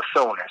Oklahoma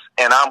Sooners.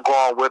 And I'm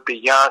going with the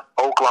young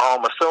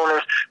Oklahoma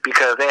Sooners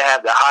because they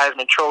have the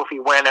Heisman Trophy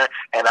winner,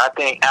 and I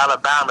think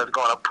Alabama is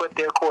going to put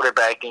their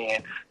quarterback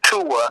in.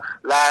 Tua,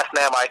 last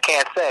name I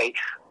can't say.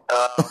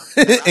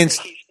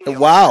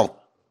 Wow.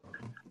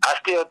 I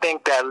still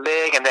think that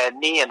leg and that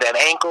knee and that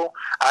ankle,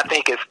 I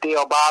think it's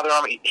still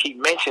bothering him. He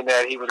mentioned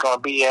that he was going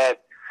to be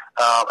at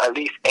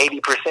least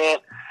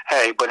 80%.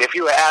 Hey, but if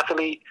you're an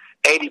athlete,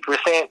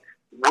 80%,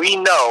 we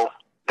know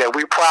that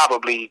we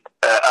probably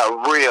a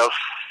real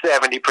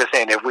 70%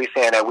 if we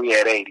saying that we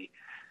at 80.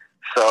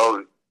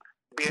 So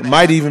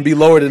might even be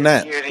lower than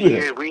that. Years and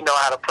years, we know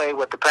how to play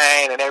with the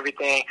pain and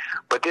everything,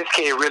 but this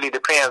kid really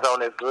depends on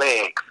his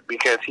legs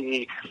because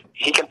he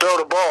can throw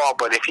the ball,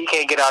 but if he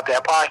can't get out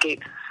that pocket,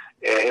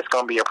 it's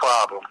going to be a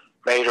problem,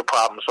 major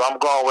problem. So I'm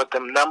going with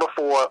them number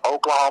 4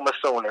 Oklahoma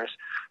Sooners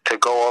to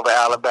go over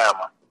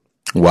Alabama.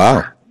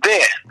 Wow.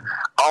 Then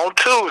on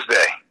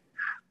Tuesday,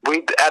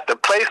 we at the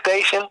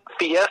PlayStation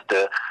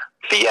Fiesta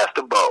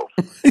Bowl.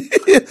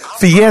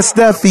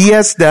 Fiesta. I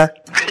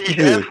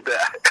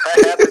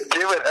had to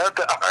give it up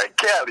to R.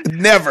 Kelly.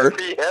 Never.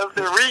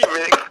 Fiesta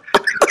remix.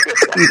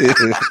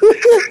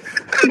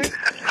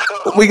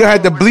 We gonna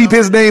have to bleep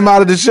his name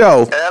out of the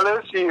show.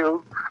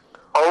 LSU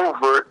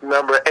over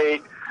number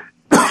 8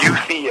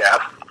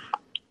 UCF.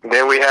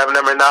 Then we have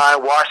number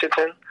 9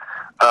 Washington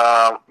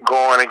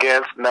going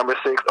against number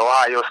 6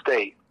 Ohio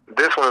State.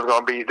 This is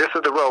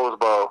the Rose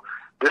Bowl.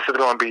 This is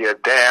going to be a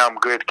damn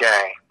good game.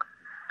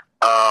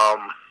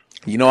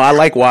 I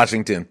like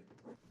Washington.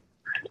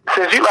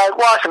 Since you like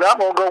Washington, I'm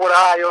going to go with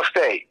Ohio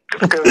State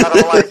because I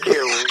don't like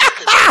you.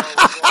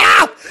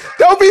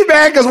 Don't be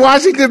mad because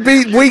Washington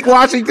beat weak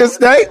Washington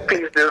State.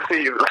 Peace this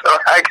season, so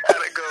I got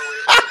to go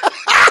with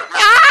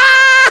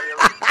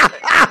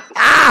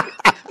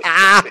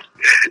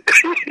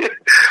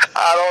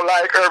I don't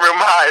like Urban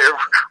Meyer,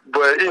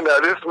 but,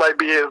 this might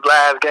be his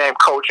last game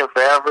coaching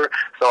forever,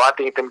 so I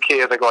think them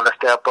kids are going to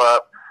step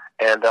up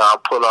and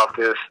pull off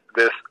this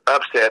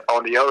upset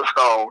on the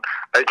ozone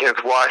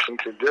against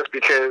Washington just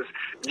because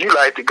you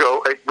like to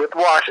go with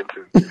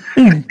Washington.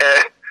 and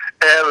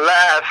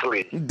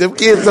lastly, them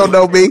kids don't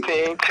know me.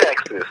 Team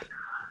Texas,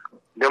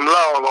 them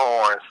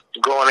Longhorns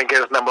going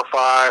against number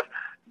 5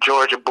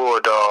 Georgia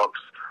Bulldogs.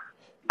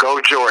 Go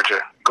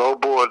Georgia, go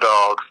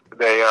Bulldogs.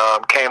 They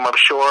came up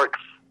short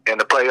in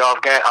the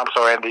playoff game. I'm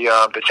sorry, in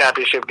the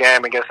championship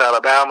game against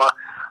Alabama.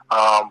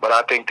 But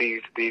I think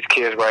these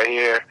kids right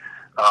here.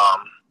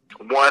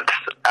 Once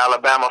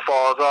Alabama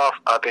falls off,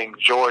 I think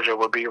Georgia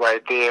will be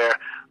right there.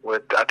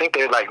 I think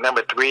they're like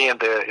number 3 in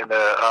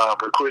the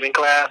recruiting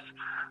class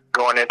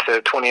going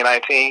into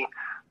 2019.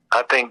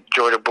 I think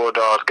Georgia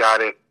Bulldogs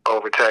got it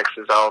over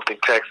Texas. I don't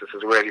think Texas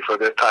is ready for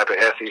this type of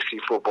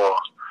SEC football.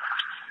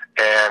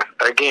 And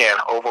again,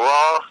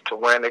 overall, to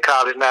win the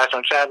college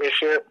national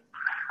championship,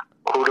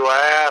 who do I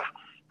have?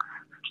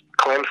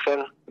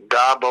 Clemson,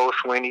 Dabo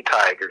Swinney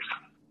Tigers.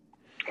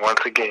 Once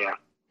again.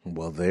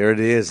 Well, there it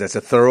is. That's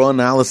a thorough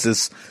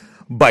analysis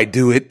by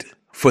Do It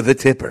for the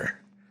Tipper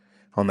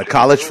on the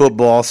college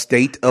football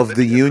State of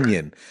the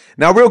Union.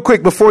 Now, real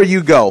quick, before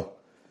you go,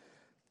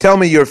 tell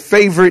me your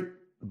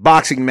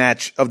boxing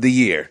match of the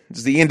year.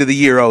 It's the end of the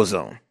year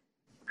ozone.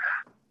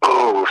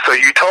 Oh, so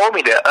you told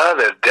me the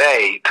other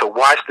day to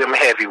watch them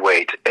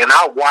heavyweights, and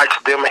I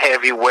watched them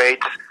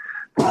heavyweights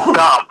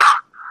thump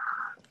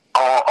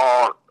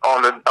on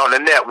the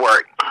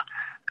network.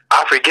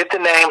 I forget the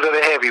names of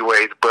the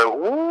heavyweights, but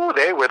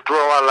they were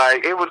throwing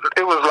like it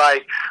was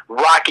like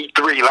Rocky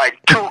 3, like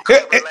 2.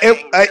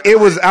 It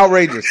was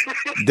outrageous.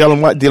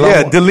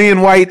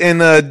 Dillian White and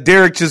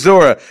Derek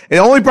Chisora. And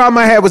the only problem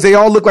I had was they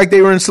all looked like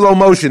they were in slow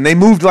motion. They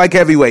moved like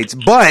heavyweights,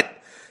 but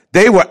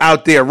they were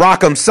out there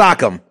rock'em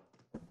sock'em.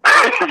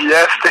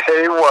 Yes,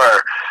 they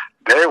were.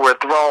 They were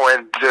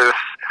throwing just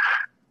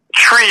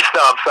tree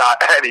stumps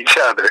at each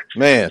other.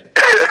 Man,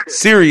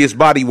 serious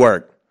body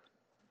work.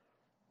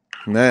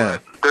 Man.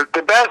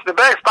 The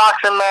best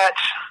boxing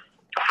match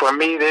for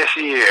me this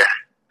year,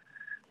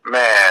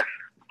 man.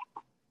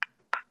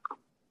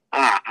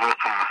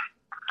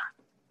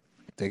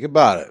 Think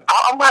about it.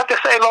 I'm going to have to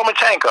say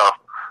Lomachenko.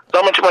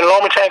 When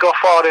Lomachenko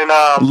fought in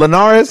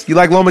Linares? You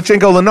like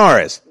Lomachenko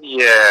Linares?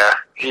 Yeah.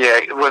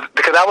 It was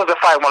because that was the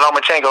fight when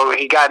Lomachenko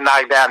he got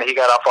knocked down and he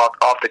got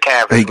off the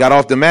canvas. He got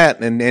off the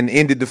mat and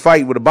ended the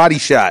fight with a body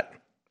shot.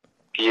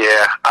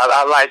 Yeah,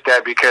 I like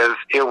that because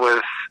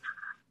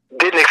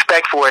didn't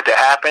expect for it to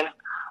happen.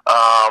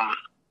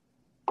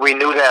 We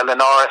knew that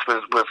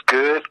Linares was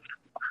good,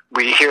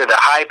 we hear the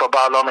hype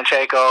about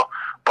Lomachenko,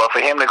 but for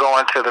him to go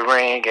into the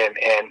ring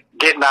and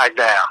get knocked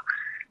down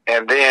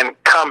and then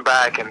come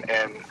back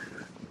and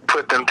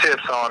put them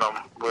tips on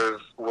him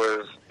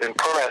was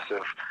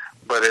impressive.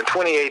 But in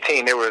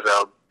 2018, there was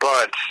a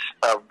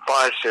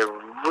bunch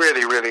of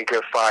really, really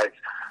good fights.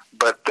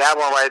 But that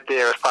one right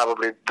there is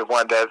probably the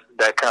one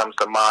that comes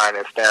to mind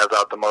and stands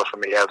out the most for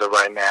me as of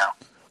right now.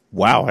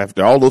 Wow,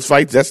 after all those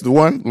fights, that's the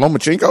one?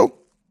 Lomachenko?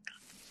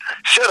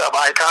 Shut up,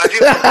 Icon.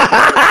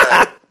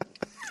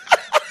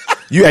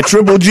 You had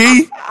Triple G.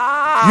 You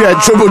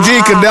had Triple G,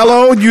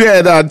 Canelo. You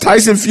had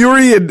Tyson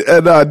Fury and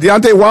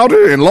Deontay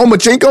Wilder and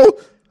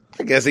Lomachenko.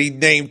 I guess he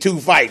named 2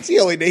 fights. He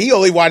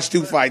only watched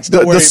 2 fights.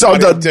 Don't worry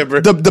about it, Timber.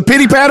 The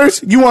pity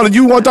patters? You want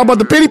to talk about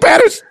the pity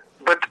patters?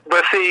 But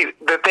see,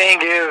 the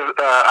thing is,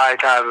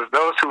 Icons, is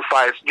those 2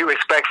 fights, you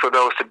expect for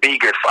those to be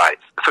good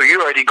fights. So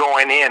you're already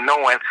going in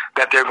knowing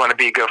that they're going to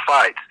be good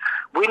fights.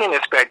 We didn't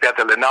expect that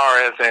the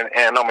Linares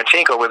and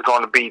Lomachenko was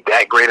going to be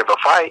that great of a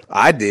fight.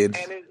 I did.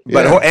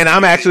 And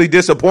I'm actually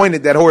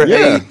disappointed that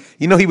Jorge,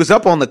 he was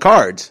up on the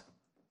cards.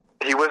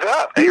 He was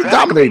up. He was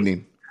dominating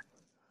him.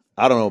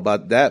 I don't know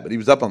about that, but he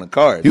was up on the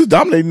card. He was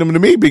dominating him to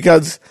me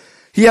because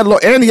he had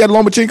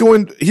Lomachenko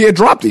and he had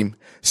dropped him.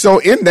 So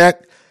in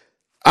that,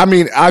 I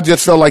mean, I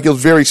just felt like it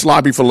was very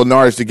sloppy for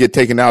Linares to get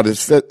taken out,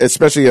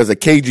 especially as a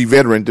cagey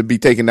veteran to be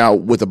taken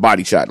out with a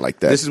body shot like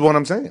that. This is what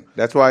I'm saying.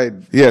 That's why.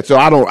 Yeah. So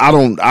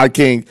I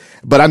can't,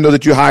 but I know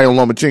that you're high on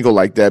Lomachenko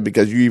like that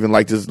because you even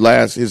liked his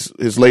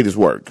latest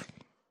work.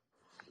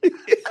 You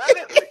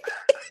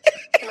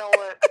know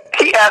what?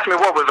 He asked me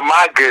what was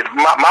my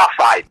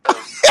fight.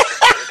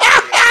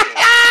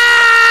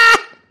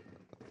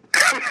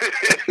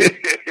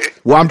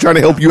 Well, I'm trying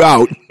to help you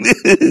out,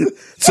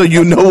 so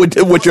you know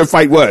what your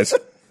fight was.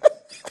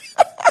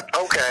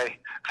 Okay,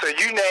 so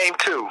you named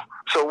 2.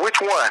 So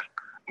which one?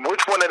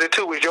 Which one of the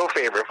 2 was your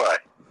favorite fight?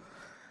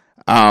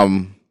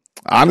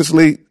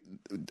 Honestly,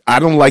 I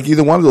don't like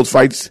either one of those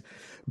fights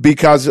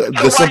because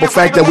the simple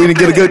fact that we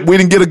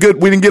didn't get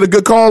a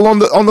good call on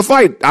the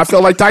fight. I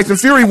felt like Tyson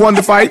Fury won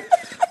the fight.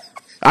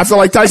 I felt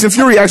like Tyson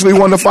Fury actually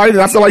won the fight,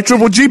 and I feel like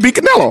Triple G beat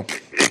Canelo.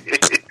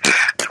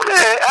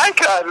 Man,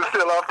 Icon is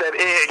still off that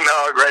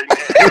eggnog right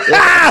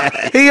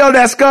now. He on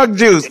that skunk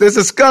juice. There's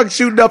a skunk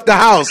shooting up the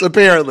house,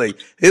 apparently.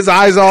 His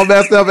eyes all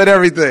messed up and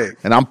everything.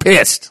 And I'm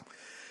pissed.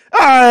 All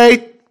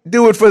right.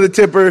 Do it for the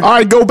Tipper. All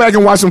right, go back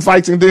and watch some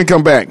fights and then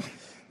come back.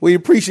 We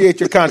appreciate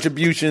your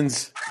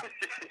contributions.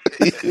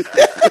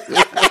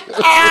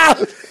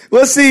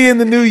 We'll see you in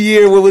the new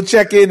year where we'll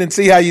check in and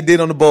see how you did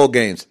on the bowl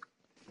games.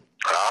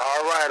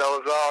 All right,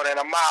 Ozone, and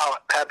I'm out.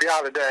 Happy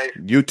holidays.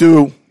 You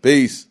too.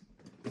 Peace.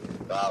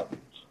 Out.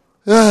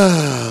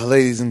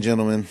 Ladies and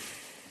gentlemen,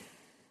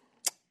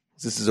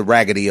 this is a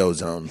raggedy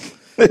Ozone.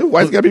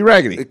 Why it's gotta be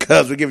raggedy?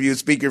 Because we give you a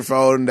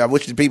speakerphone. I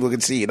wish the people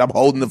could see it. I'm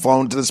holding the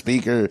phone to the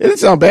speaker. It didn't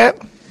sound bad.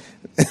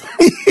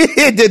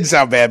 It didn't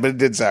sound bad, but it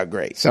did sound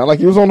great. Sound like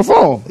he was on the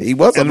phone. He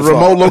was in on a the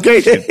remote phone.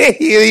 location.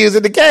 He was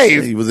in the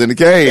cave. He was in the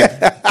cave.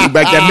 He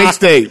back that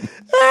mixtape.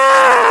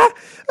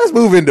 Let's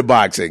move into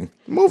boxing.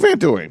 Move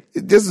into him.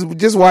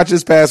 Just watch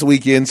this past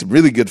weekend. Some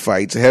really good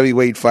fights.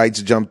 Heavyweight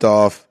fights jumped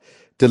off.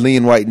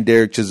 Dillian White and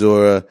Derek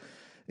Chisora.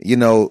 You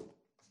know,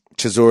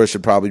 Chisora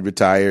should probably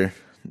retire.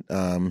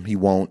 He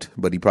won't,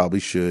 but he probably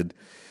should.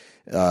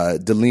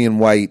 Dillian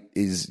White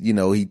is,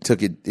 he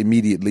took it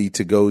immediately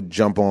to go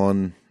jump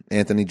on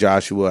Anthony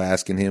Joshua,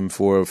 asking him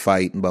for a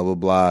fight and blah, blah,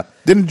 blah.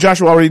 Didn't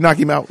Joshua already knock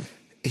him out?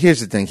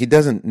 Here's the thing. He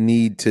doesn't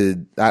need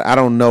to. I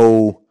don't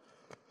know.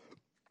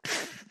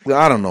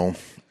 I don't know.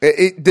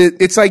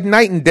 It's like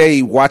night and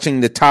day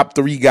watching the top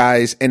 3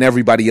 guys and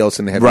everybody else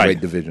in the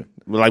heavyweight division.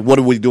 Like, what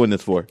are we doing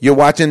this for? You're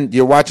watching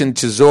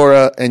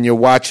Chisora and you're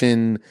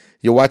watching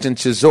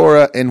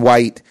Chisora and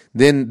White.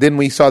 Then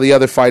we saw the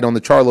other fight on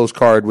the Charlos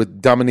card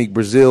with Dominique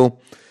Brazil,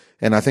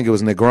 and I think it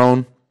was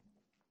Negron.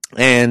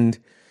 And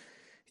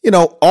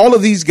all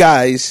of these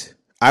guys,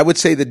 I would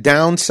say the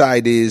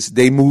downside is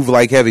they move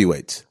like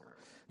heavyweights.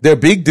 They're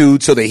big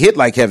dudes, so they hit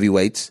like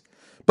heavyweights,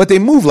 but they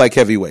move like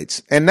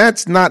heavyweights, and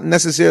that's not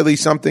necessarily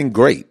something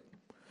great.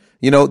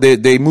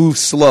 They move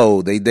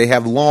slow. They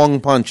have long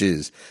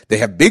punches. They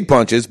have big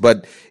punches,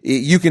 but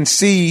you can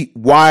see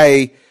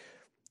why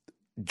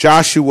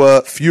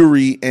Joshua,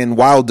 Fury, and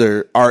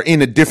Wilder are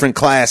in a different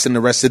class than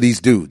the rest of these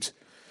dudes.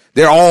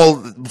 They're all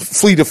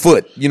fleet of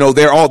foot.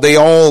 They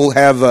all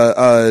have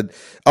a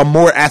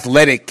more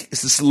athletic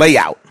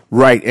layout.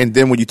 Right. And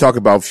then when you talk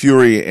about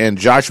Fury and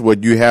Joshua,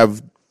 you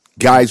have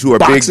guys who are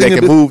Boxing big that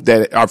can move,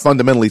 that are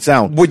fundamentally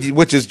sound.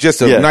 Which is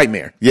just a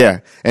nightmare. Yeah.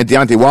 And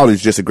Deontay Wilder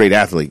is just a great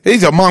athlete.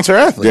 He's a monster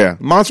athlete. Yeah.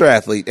 Monster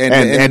athlete.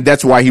 And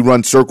that's why he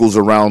runs circles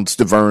around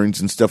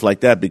Staverns and stuff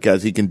like that,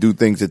 because he can do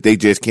things that they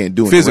just can't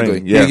do physically.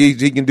 In the ring.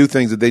 Yeah. He can do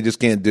things that they just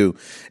can't do.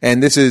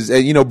 And this is,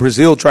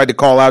 Brazil tried to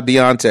call out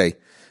Deontay.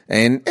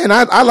 And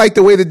I like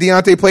the way that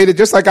Deontay played it,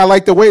 just like I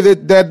like the way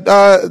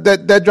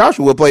that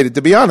Joshua played it,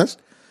 to be honest.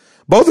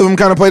 Both of them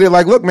kind of played it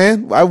like, look,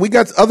 man, we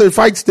got other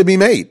fights to be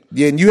made.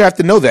 Yeah, and you have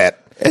to know that.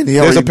 And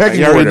there's a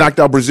pecking order. knocked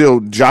out Brazil.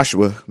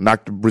 Joshua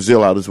knocked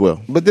Brazil out as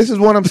well. But this is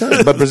what I'm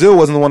saying. But Brazil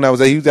wasn't the one that was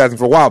there. He was asking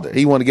for Wilder.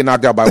 He wanted to get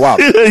knocked out by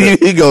Wilder.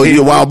 He goes,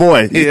 "You're a wild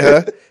boy."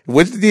 Yeah.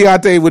 Which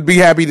Deontay would be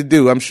happy to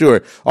do, I'm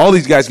sure. All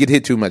these guys get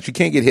hit too much. You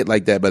can't get hit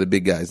like that by the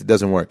big guys. It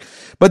doesn't work.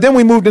 But then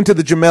we moved into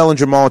the Jamel and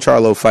Jamal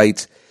Charlo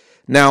fights.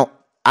 Now,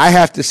 I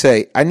have to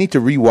say, I need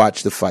to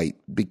rewatch the fight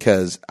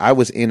because I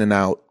was in and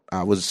out.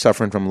 I was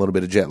suffering from a little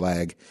bit of jet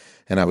lag,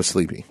 and I was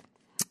sleepy.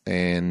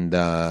 And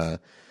I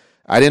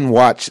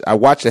watched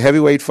the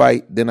heavyweight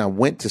fight, then I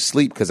went to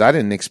sleep because I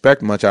didn't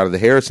expect much out of the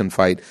Harrison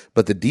fight,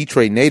 but the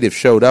Detroit native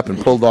showed up and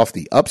pulled off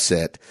the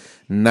upset.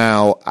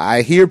 Now,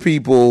 I hear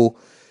people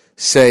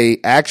say,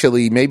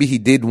 actually, maybe he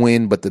did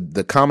win, but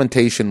the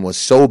commentation was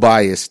so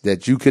biased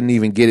that you couldn't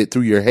even get it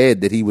through your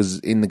head that he was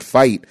in the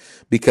fight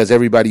because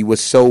everybody was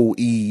so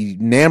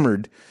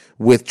enamored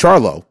with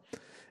Charlo.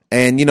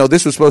 And,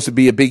 this was supposed to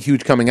be a big,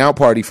 huge coming out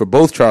party for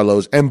both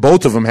Charlos, and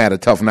both of them had a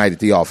tough night at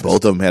the office.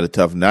 Both of them had a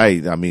tough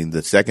night. I mean,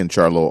 the second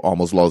Charlo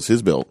almost lost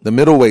his belt. The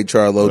middleweight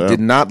Charlo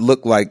did not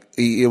look like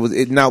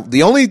Now,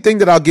 the only thing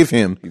that I'll give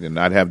him, he did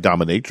not have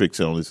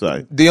dominatrix on his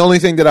side. The only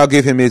thing that I'll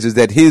give him is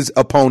that his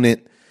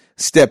opponent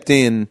stepped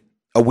in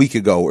a week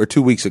ago or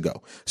 2 weeks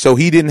ago. So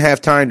he didn't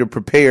have time to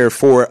prepare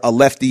for a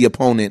lefty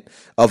opponent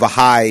of a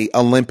high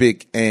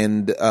Olympic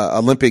and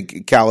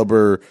Olympic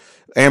caliber,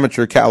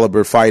 amateur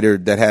caliber fighter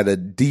that had a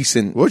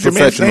decent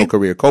professional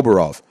career,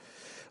 Kobarov.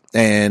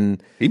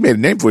 And he made a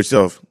name for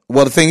himself.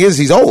 Well, the thing is,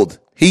 he's old.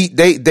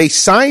 They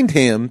signed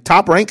him,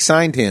 Top Rank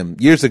signed him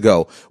years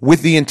ago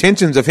with the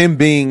intentions of him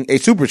being a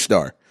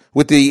superstar,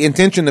 with the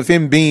intention of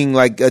him being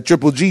like a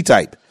Triple G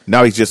type.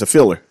 Now he's just a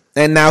filler.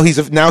 And now he's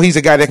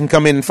a guy that can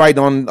come in and fight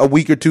on a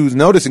week or two's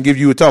notice and give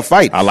you a tough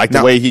fight. I like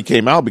the way he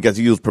came out because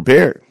he was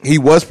prepared. He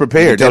was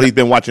prepared. Until he's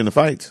been watching the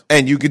fights.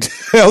 And you could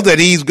tell that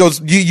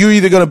you're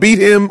either going to beat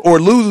him or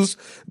lose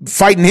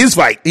fighting his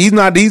fight. He's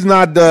not,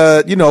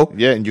 Yeah,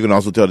 and you can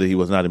also tell that he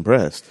was not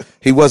impressed.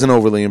 He wasn't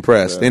overly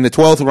impressed. Yeah. In the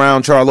 12th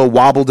round, Charlo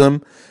wobbled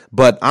him.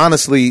 But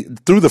honestly,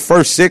 through the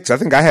first 6, I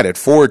think I had it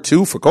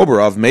 4-2 for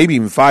Kobarov, maybe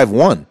even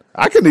 5-1.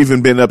 I couldn't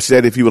even been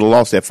upset if he would have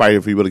lost that fight,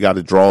 if he would have got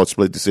a draw, a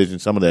split decision,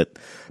 some of that,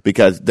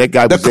 because that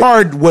guy. The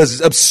card was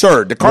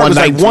absurd. The card was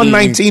like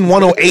 119,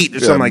 108 or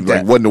something like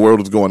that. What in the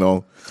world is going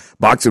on?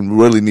 Boxing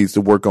really needs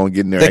to work on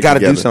getting there. They got to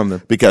do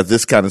something because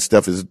this kind of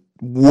stuff is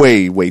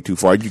way, way too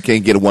far. You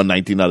can't get a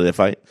 119 out of that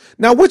fight.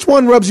 Now, which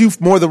one rubs you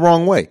more the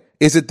wrong way?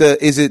 Is it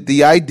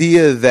the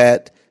idea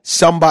that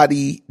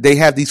they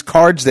have these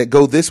cards that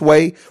go this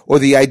way, or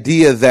the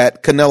idea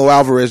that Canelo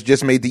Alvarez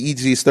just made the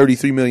easiest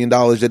 $33 million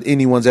that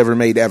anyone's ever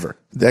made ever?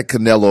 That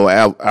Canelo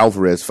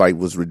Alvarez fight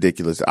was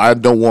ridiculous. I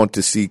don't want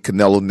to see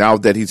Canelo now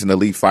that he's an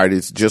elite fighter.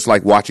 It's just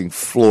like watching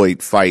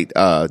Floyd fight,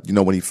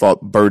 when he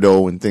fought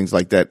Berto and things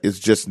like that. It's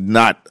just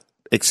not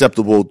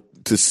acceptable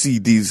to see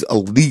these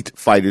elite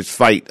fighters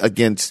fight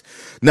against.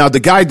 Now,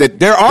 the guy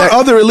that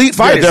other elite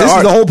fighters. This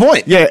is the whole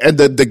point. Yeah, and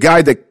the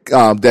guy that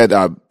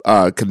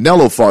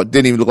Canelo fought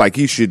didn't even look like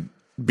he should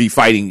be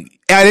fighting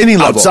at any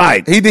level.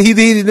 Outside. He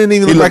didn't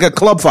even look like a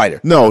club fighter.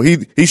 No,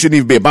 he shouldn't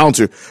even be a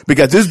bouncer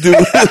because this dude.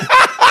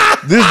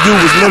 This dude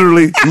was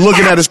literally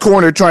looking at his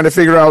corner trying to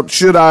figure out,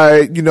 should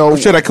I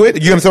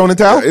quit? You gonna throw in the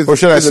towel? Or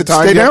should I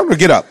stay down or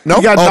get up? No,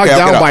 he got knocked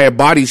down by a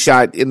body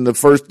shot in the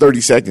first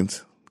 30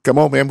 seconds. Come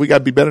on, man. We got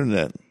to be better than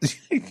that.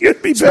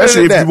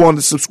 Especially if you want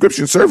a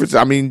subscription service.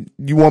 I mean,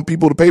 you want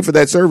people to pay for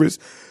that service.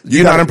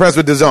 You're not impressed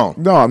with DAZN?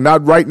 No, I'm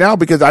not right now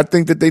because I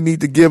think that they need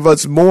to give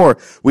us more.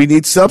 We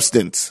need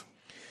substance.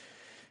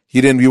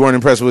 You weren't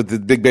impressed with the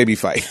big baby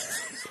fight.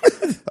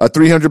 A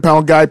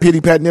 300-pound guy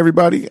pity-patting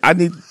everybody. I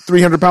need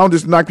 300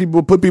 pounders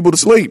to put people to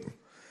sleep.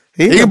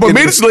 He can put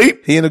me to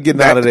sleep. He ended up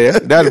getting out of there.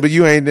 But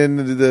you ain't in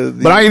the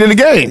But I ain't in the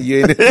game.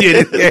 You ain't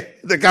in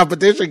the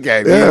competition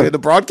game. Yeah. You're in the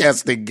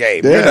broadcasting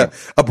game. Yeah. You're in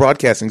a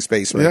broadcasting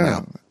space right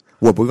now.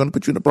 Well, we're going to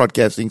put you in a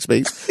broadcasting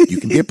space. You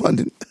can be a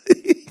pundit.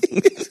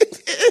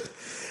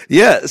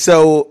 Yeah.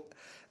 So,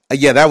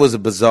 that was a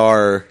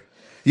bizarre.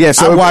 Yeah,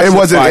 so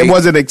that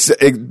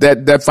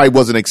fight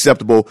wasn't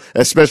acceptable,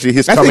 especially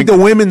his. I think the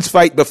women's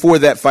fight before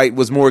that fight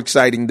was more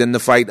exciting than the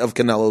fight of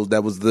Canelo.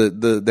 That was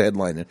the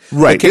headliner,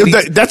 right?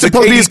 That's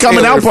supposed to be his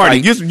coming out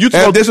party.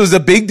 This was a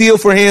big deal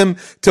for him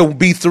to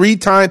be three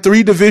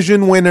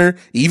division winner,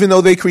 even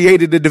though they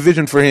created a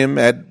division for him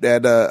at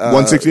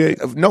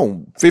 168.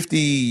 No,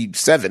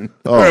 57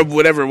 or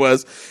whatever it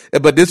was.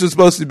 But this was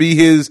supposed to be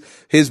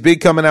his big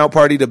coming out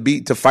party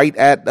to fight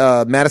at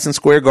Madison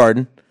Square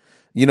Garden.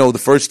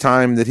 The first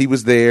time that he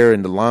was there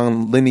and the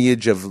long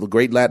lineage of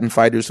great Latin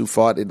fighters who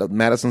fought at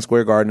Madison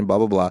Square Garden and blah,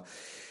 blah, blah.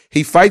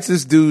 He fights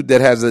this dude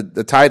that has a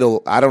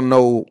title. I don't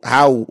know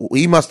how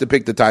he must have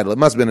picked the title. It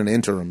must have been an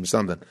interim or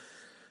something.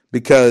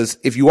 Because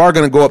if you are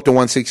going to go up to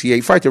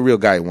 168, fight the real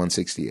guy at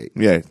 168.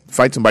 Yeah,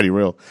 fight somebody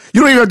real.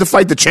 You don't even have to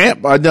fight the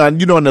champ,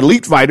 an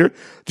elite fighter.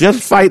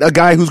 Just fight a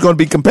guy who's going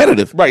to be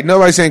competitive. Right.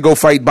 Nobody's saying go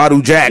fight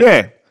Badu Jack.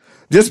 Yeah.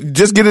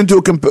 Just get into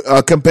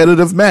a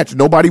competitive match.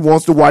 Nobody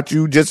wants to watch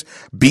you just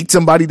beat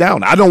somebody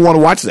down. I don't want to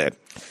watch that.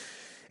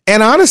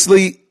 And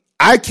honestly,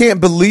 I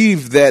can't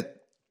believe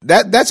that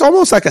That's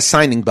almost like a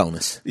signing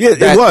bonus. Yeah,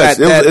 it was.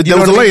 It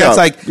was a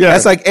layup.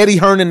 That's like Eddie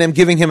Hearn and them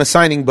giving him a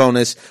signing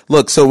bonus.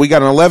 Look, so we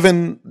got an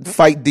 11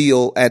 fight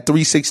deal at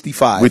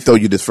 365. We throw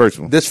you this first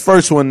one. This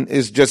first one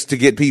is just to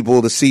get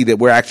people to see that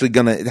we're actually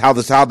how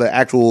the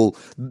actual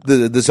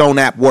the Zone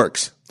app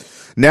works.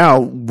 Now,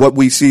 what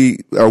we see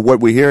or what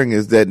we're hearing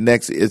is that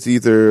next is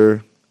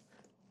either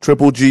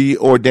Triple G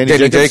or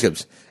Danny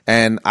Jacobs.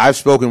 And I've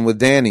spoken with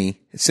Danny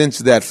since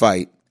that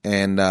fight.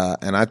 And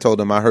I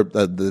told him I heard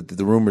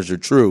the rumors are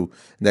true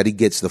that he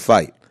gets the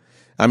fight.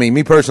 I mean,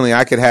 me personally,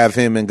 I could have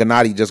him and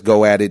Gennady just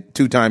go at it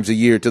 2 times a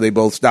year till they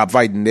both stop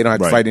fighting. They don't have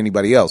to fight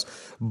anybody else.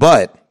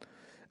 But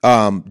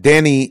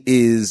Danny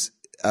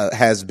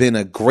has been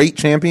a great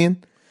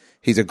champion.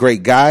 He's a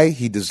great guy.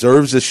 He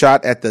deserves a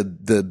shot at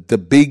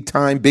the big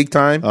time,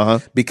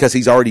 because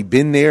he's already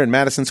been there in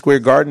Madison Square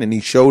Garden and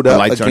he showed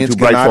up against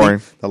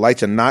Gennady. The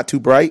lights are not too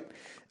bright.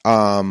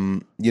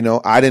 You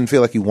know, I didn't feel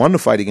like he won the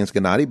fight against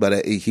Gennady,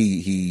 but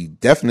he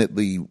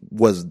definitely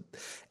was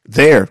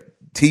there.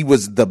 He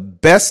was the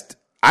best.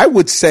 I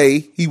would say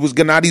he was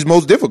Gennady's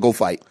most difficult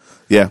fight.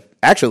 Yeah.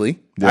 Actually,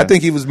 I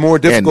think he was more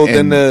difficult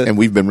and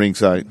we've been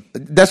ringside.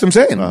 That's what I'm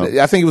saying.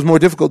 I think it was more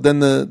difficult than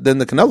the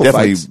Canelo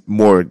definitely fights.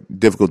 More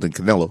difficult than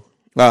Canelo.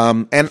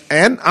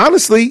 And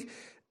honestly,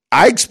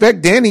 I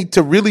expect Danny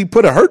to really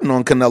put a hurting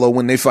on Canelo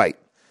when they fight.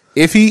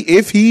 If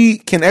he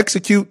can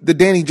execute the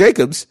Danny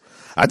Jacobs,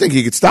 I think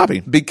he could stop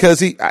him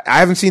because I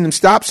haven't seen him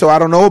stop, so I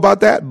don't know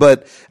about that.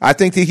 But I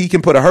think that he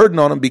can put a hurting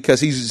on him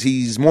because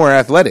he's more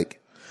athletic.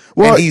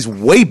 Well, and he's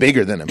way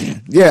bigger than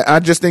him. Yeah,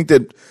 I just think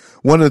that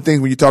one of the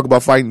things when you talk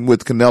about fighting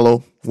with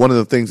Canelo, one of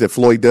the things that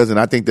Floyd does, and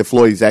I think that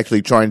Floyd is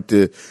actually trying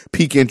to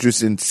pique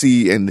interest and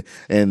see and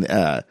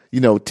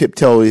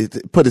tiptoe,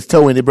 put his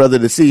toe in it, brother,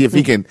 to see if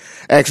he can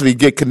actually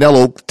get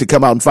Canelo to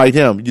come out and fight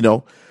him. You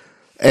know,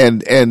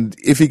 and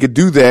if he could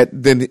do that,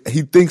 then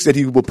he thinks that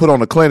he will put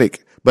on a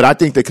clinic. But I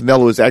think that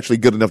Canelo is actually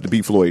good enough to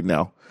beat Floyd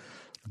now.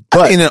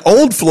 But in an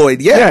old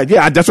Floyd, yeah,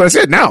 that's what I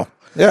said now.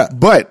 Yeah,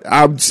 but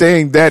I'm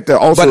saying that to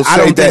also but say I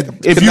don't that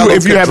think if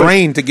you have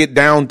trained to get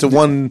down to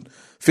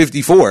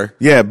 154.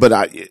 Yeah,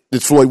 but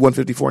is Floyd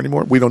 154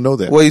 anymore? We don't know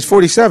that. Well, he's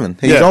 47.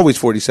 He's always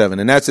 47,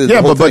 and that's his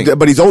whole thing.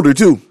 But he's older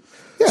too.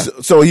 Yeah.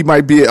 So he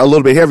might be a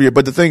little bit heavier.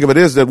 But the thing of it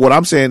is that what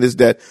I'm saying is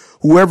that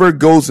whoever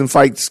goes and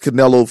fights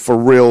Canelo for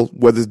real,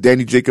 whether it's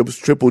Danny Jacobs,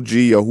 Triple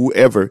G, or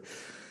whoever,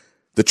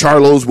 the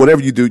Charlos,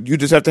 whatever you do, you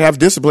just have to have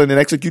discipline and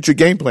execute your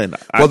game plan.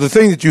 Well, the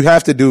thing that you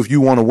have to do if you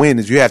want to win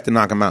is you have to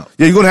knock him out.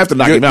 Yeah, you're going to have to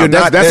knock him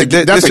out. That's a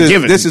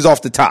given. This is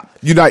off the top.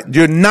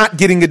 You're not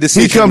getting a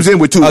decision. He comes in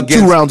with two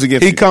rounds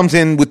against He comes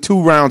in with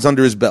 2 rounds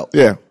under his belt.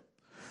 Yeah.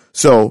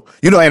 So,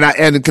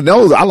 and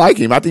Canelo, I like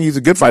him. I think he's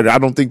a good fighter. I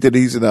don't think that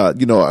he's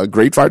a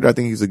great fighter. I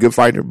think he's a good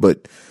fighter,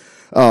 but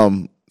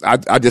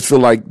I just feel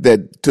like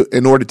that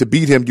in order to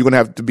beat him, you're going to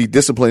have to be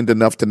disciplined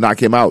enough to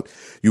knock him out.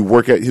 You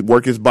work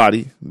his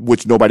body,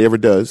 which nobody ever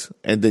does,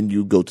 and then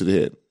you go to the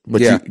head.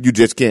 But you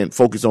just can't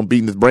focus on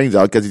beating his brains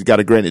out because he's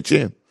got a granite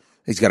chin.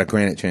 He's got a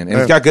granite chin. And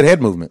he's got good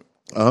head movement.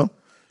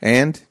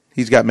 And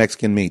he's got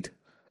Mexican meat.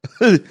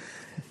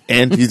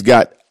 And he's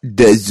got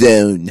the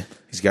zone.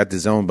 He's got the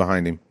zone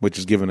behind him, which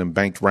is giving him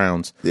banked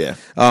rounds. Yeah.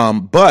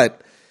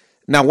 But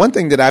now one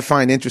thing that I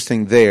find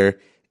interesting there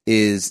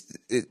is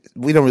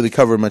we don't really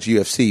cover much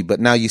UFC,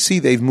 but now you see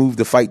they've moved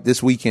the fight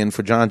this weekend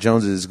for John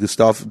Jones's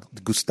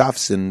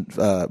Gustafsson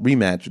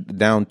rematch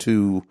down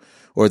to,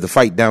 or the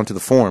fight down to the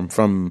Forum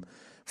from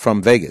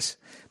Vegas.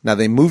 Now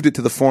they moved it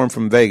to the Forum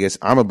from Vegas.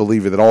 I'm a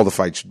believer that all the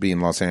fights should be in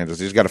Los Angeles.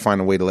 They just got to find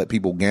a way to let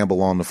people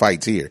gamble on the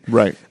fights here.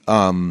 Right.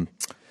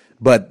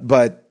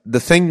 But the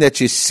thing that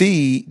you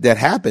see that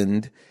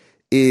happened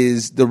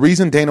is the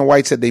reason Dana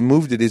White said they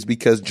moved it is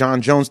because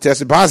John Jones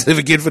tested positive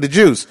again for the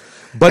juice.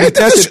 But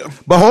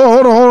but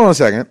hold on a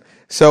second.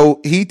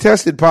 So he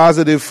tested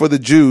positive for the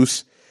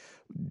juice.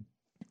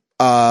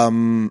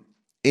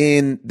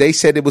 They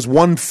said it was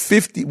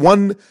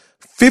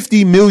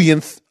 150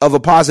 millionth of a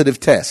positive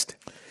test.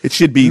 It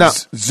should be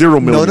 0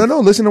 million.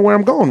 No. Listen to where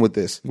I'm going with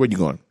this. Where are you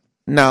going?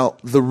 Now,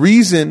 the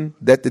reason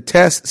that the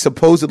test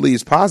supposedly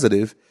is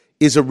positive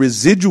is a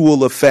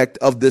residual effect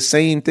of the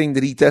same thing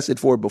that he tested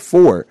for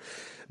before,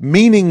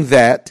 meaning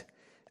that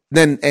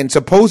and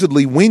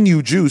supposedly when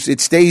you juice,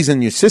 it stays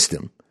in your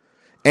system.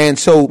 And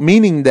so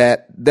meaning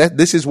that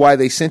this is why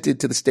they sent it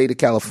to the state of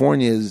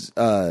California's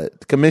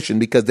commission,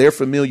 because they're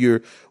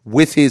familiar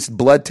with his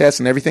blood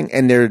tests and everything.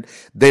 And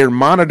they're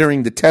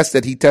monitoring the test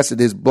that he tested,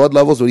 his blood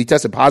levels, what he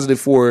tested positive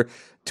for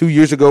 2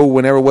 years ago,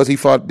 whenever it was he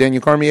fought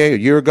Daniel Cormier, a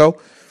year ago.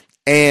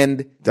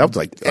 And that was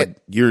like a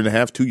year and a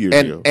half, 2 years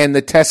ago. And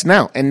the test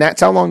now. And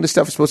that's how long this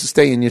stuff is supposed to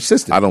stay in your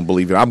system. I don't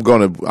believe it. I'm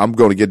going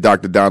to get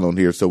Dr. Don on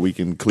here so we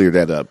can clear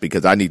that up,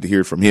 because I need to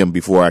hear from him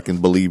before I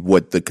can believe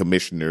what the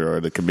commissioner or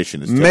the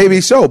commission is telling Maybe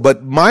me. So,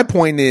 but my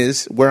point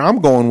is, where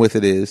I'm going with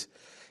it is,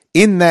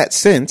 in that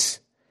sense,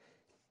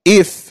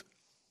 if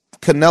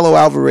Canelo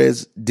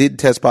Alvarez did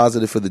test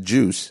positive for the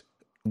juice,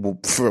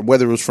 for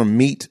whether it was from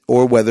meat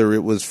or whether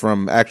it was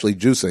from actually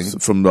juicing,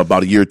 from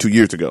about a year or 2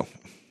 years ago,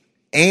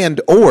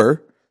 and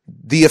or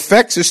the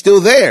effects are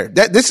still there.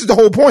 This is the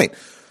whole point.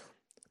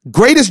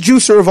 greatest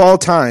juicer of all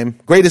time,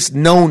 greatest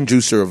known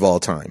juicer of all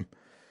time,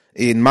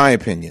 in my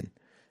opinion,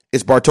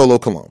 is Bartolo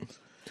Colon.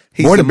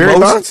 He's More than Barry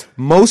Bonds?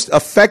 most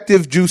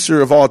effective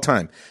juicer of all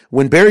time.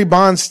 When Barry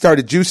Bonds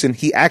started juicing,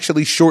 he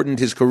actually shortened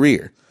his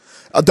career.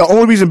 The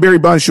only reason Barry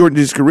Bonds shortened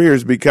his career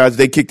is because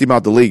they kicked him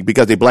out the league,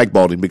 because they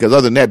blackballed him. Because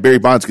other than that, Barry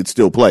Bonds could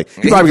still play.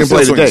 He probably can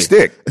play still today.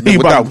 swing a stick,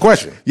 without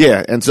question.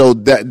 Yeah, and so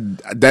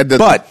that doesn't.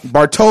 But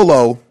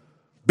Bartolo,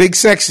 Big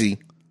Sexy,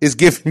 is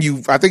giving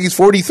you, I think he's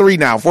 43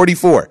 now,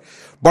 44.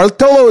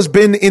 Bartolo has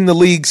been in the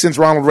league since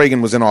Ronald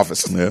Reagan was in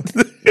office. Yeah.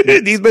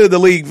 He's been in the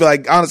league,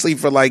 honestly,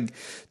 for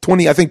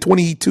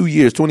 22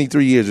 years,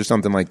 23 years or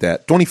something like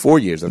that. 24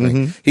 years, I think.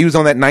 Mm-hmm. He was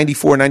on that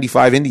 94,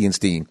 95 Indians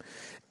team.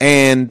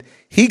 And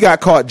he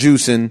got caught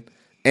juicing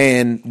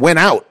and went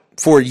out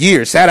for a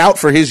year, sat out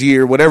for his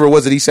year, whatever it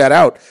was that he sat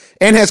out,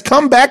 and has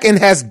come back and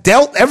has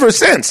dealt ever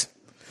since.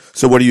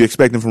 So what are you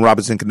expecting from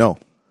Robinson Cano?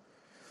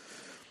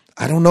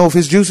 I don't know if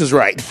his juice is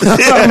right. I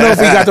don't know if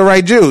he got the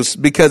right juice,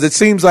 because it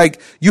seems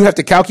like you have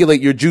to calculate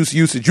your juice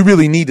usage. You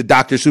really need a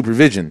doctor's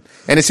supervision.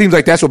 And it seems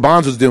like that's what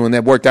Bonds was doing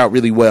that worked out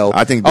really well,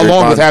 I think along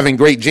Bonds, with having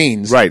great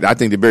genes. Right. I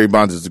think that Barry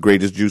Bonds is the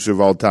greatest juicer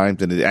of all time,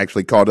 and it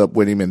actually caught up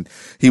with him, and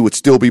he would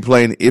still be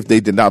playing if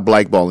they did not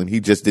blackball him. He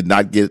just did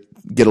not get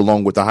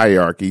along with the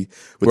hierarchy,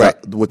 with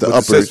the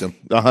uppers. system.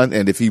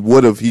 And if he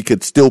would have, he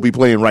could still be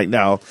playing right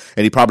now,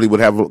 and he probably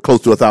would have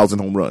close to 1,000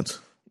 home runs.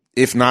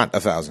 If not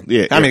 1,000.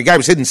 Yeah. I mean, the guy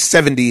was hitting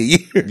 70 a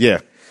year. Yeah.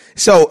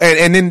 So,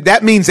 and then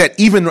that means that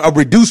even a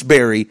reduced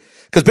Barry,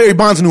 because Barry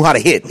Bonds knew how to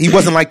hit. He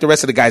wasn't like the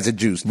rest of the guys that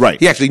juiced. Right.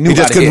 He actually knew he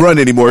how just to hit. couldn't run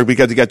anymore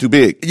because he got too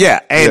big. Yeah.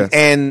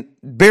 And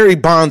Barry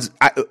Bonds,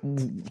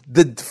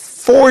 the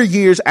 4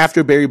 years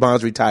after Barry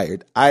Bonds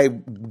retired, I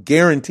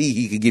guarantee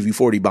he could give you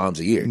 40 bombs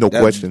a year. No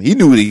question. He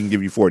knew that he can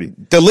give you 40.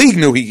 The league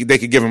knew they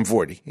could give him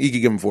 40. He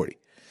could give him 40.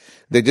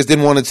 They just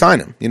didn't want to sign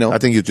him, I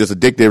think he was just a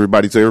dick to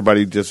everybody, so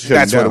everybody just shut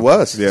That's him what down. it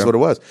was. Yeah. That's what it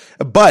was.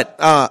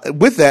 But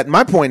with that,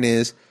 my point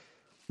is,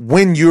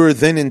 when you're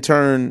then in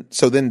turn,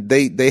 so then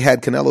they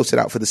had Canelo sit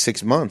out for the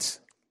 6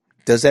 months.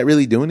 Does that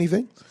really do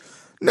anything?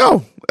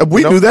 No,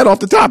 we knew that off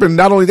the top, and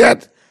not only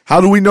that, how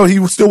do we know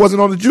he still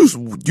wasn't on the juice?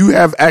 You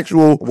have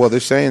actual Well,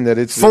 they're saying that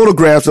it's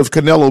photographs of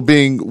Canelo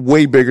being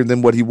way bigger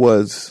than what he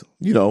was,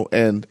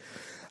 and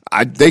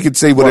they could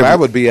say whatever. Well, that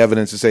would be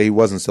evidence to say he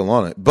wasn't still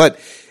on it. But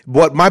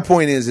what my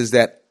point is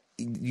that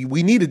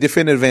we need a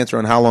definitive answer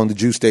on how long the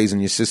juice stays in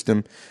your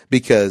system,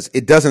 because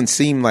it doesn't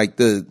seem like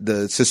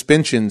the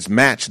suspensions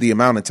match the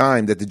amount of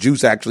time that the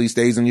juice actually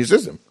stays in your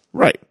system.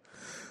 Right.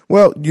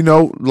 Well,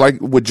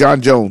 like with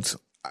John Jones,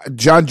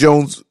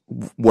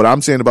 what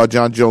I'm saying about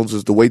John Jones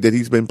is the way that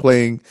he's been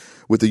playing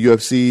with the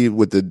UFC,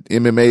 with the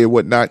MMA and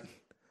whatnot.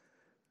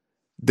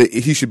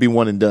 He should be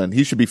one and done.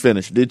 He should be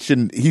finished.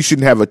 He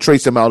shouldn't have a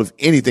trace amount of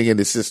anything in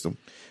his system.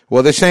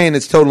 Well, they're saying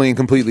it's totally and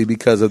completely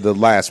because of the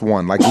last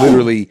one. Like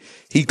literally,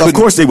 he couldn't. Of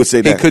course they would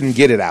say that. He couldn't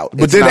get it out.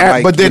 But It's then,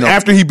 not like,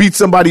 after he beat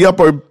somebody up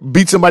or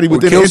beat somebody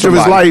within an kill inch of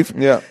his somebody. life,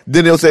 Yeah.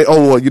 then they'll say,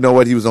 "Oh, well, you know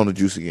what? He was on the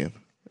juice again,"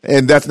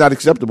 and that's not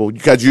acceptable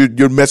because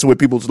you're messing with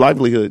people's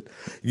livelihood.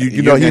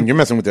 and you're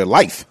messing with their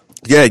life.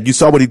 Yeah, you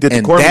saw what he did to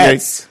And Cormier.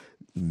 that's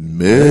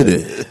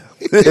Murder.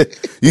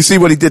 You see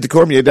what he did to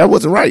Cormier? That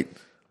wasn't right.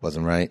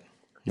 wasn't right.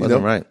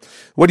 Wasn't right.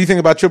 What do you think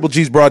about Triple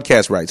G's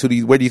broadcast rights?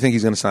 Where do you think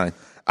he's going to sign?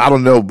 I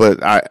don't know,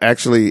 but I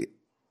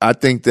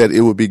think that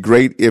it would be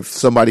great if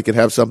somebody could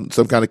have some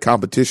kind of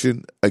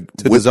competition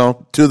to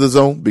the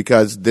zone,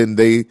 because then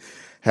they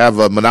have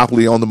a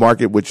monopoly on the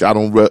market, which I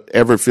don't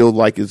ever feel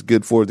like is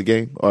good for the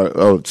game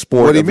or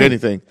sport of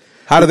anything.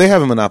 How do they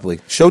have a monopoly?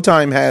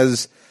 Showtime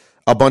has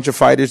a bunch of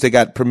fighters. They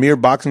got Premier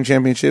Boxing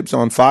Championships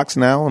on Fox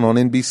now and on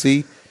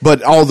NBC.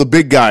 But all the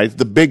big guys,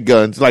 the big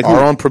guns, like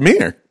Are on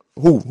Premier.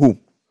 Who?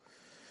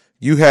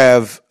 You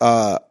have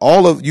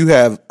you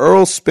have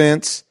Earl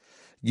Spence,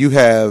 you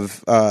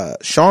have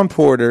Sean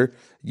Porter,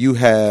 you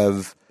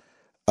have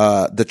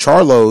the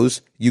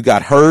Charlos, you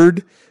got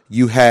Hurd,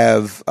 you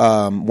have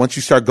once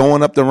you start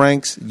going up the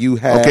ranks, you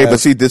have Okay, but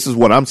see, this is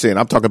what I'm saying.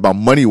 I'm talking about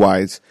money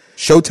wise.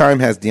 Showtime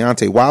has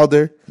Deontay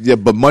Wilder. Yeah,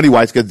 but money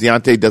wise, because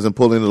Deontay doesn't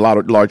pull in a lot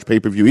of large pay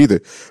per view either.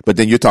 But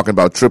then you're talking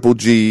about Triple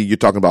G, you're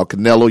talking about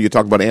Canelo, you're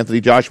talking about Anthony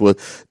Joshua.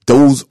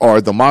 Those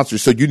are the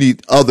monsters. So you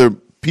need other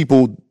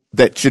people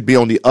that should be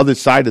on the other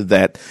side of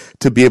that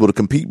to be able to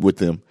compete with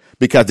them,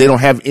 because they don't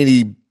have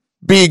any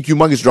big,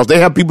 humongous draws. They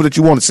have people that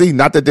you want to see,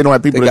 not that they don't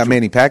have people. They got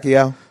Manny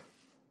Pacquiao.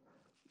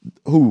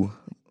 Who?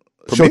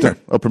 Premier. Showtime.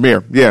 Oh,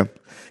 Premier. Yeah.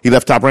 He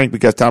left Top Rank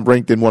because Top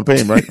Rank didn't want to pay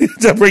him, right?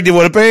 Top Rank didn't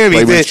want to pay him.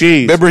 Play with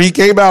cheese. Remember, he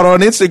came out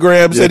on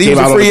Instagram, said he was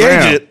a free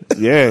agent.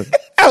 Yeah.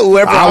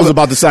 Whoever I was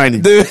about to sign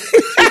him. Dude. He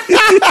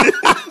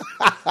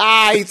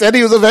said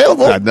he was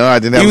available. No, I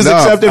didn't have He was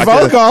enough. accepting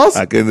phone calls.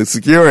 I couldn't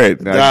secure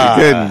it. No, I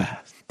couldn't.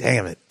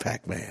 Damn it,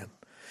 Pac-Man.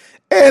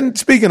 And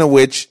speaking of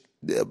which,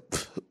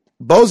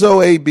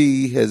 Bozo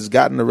AB has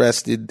gotten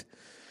arrested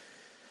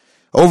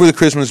over the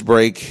Christmas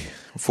break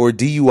for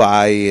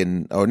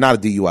DUI or not a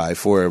DUI,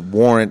 for a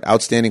warrant,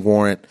 outstanding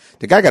warrant.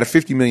 The guy got a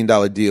 $50 million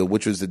deal,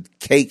 which was a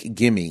cake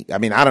gimme. I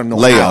mean, I don't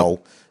know how.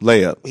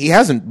 Layup. He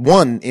hasn't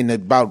won in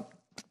about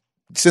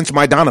since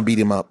Maidana beat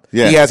him up.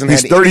 Yeah. He hasn't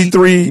he's had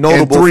 33 any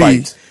notable and 3,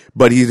 fights.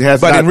 but he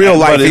has. But not, in real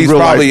life, but in he's real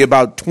probably life,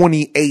 about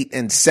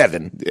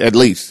 28-7 at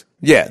least.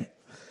 Yeah.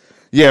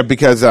 Yeah,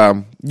 because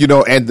and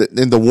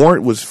the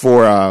warrant was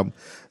for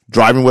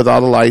driving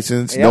without a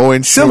license, no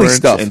insurance, Silly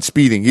stuff. and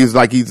speeding. He's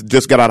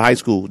just got out of high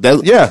school.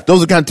 Those are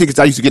the kind of tickets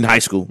I used to get in high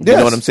school. You Yes.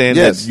 know what I'm saying?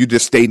 Yes. That you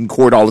just stayed in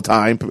court all the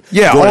time.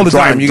 Yeah, Going all the to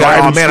time. You got,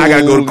 driving oh man, I got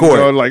to go to school, court.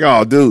 you know, like,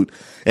 oh, dude.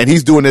 And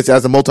he's doing this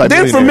as a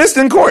multi-millionaire. Then for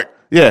missing court.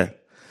 Yeah.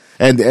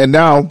 And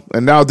now this.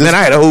 Man,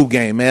 I had a hoop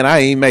game, man. I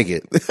ain't make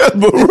it.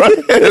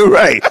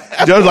 right.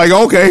 Judge like,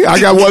 okay, I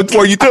got one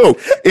for you too.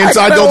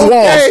 Inside those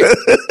walls.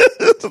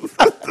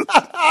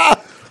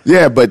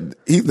 Yeah, but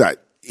he's not.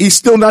 He's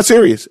still not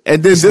serious.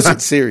 And then this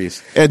Not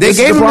serious. And They this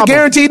is gave the him problem.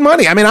 guaranteed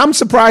money. I mean, I'm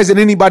surprised that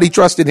anybody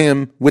trusted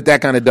him with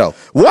that kind of dough.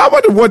 Well, I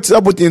wonder what's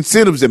up with the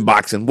incentives in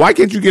boxing. Why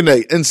can't you get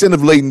an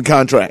incentive-laden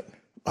contract?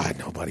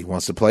 Nobody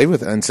wants to play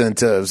with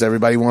incentives.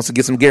 Everybody wants to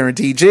get some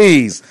guaranteed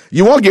cheese.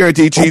 You want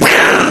guaranteed cheese,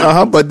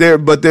 but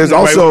there's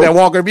also that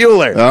Walker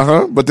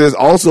Buehler. But there's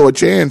also a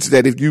chance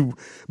that if you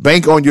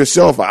bank on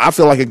yourself, I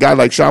feel like a guy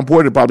like Sean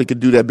Porter probably could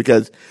do that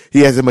because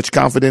he has as much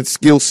confidence,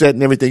 skill set,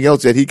 and everything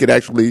else that he could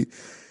actually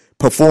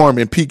perform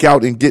and peak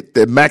out and get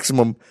the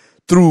maximum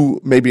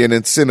through maybe an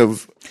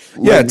incentive.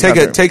 Yeah,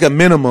 take a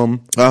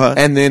minimum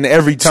and then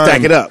every time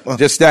Stack it up.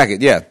 Just stack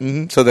it, yeah.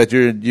 So that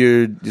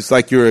you're it's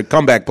like you're a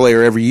comeback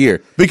player every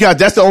year. Because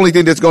that's the only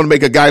thing that's going to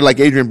make a guy like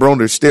Adrian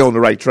Broner stay on the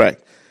right track.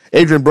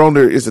 Adrian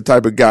Broner is the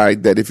type of guy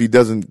that if he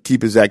doesn't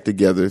keep his act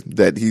together,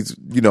 that he's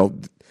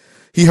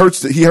he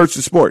hurts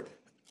the sport.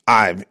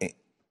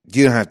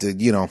 You don't have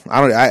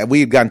to, we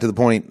had gotten to the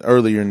point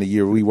earlier in the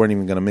year we weren't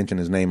even going to mention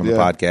his name on the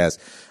podcast.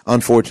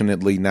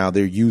 Unfortunately, now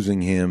they're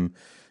using him.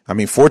 I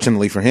mean,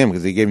 fortunately for him,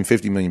 because they gave him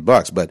 $50 million,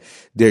 but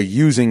they're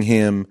using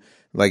him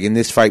like in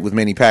this fight with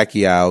Manny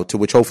Pacquiao, to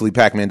which hopefully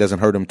Pac-Man doesn't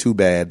hurt him too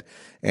bad.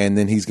 And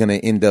then he's going to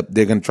end up,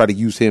 they're going to try to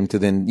use him to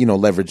then,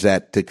 leverage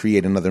that to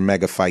create another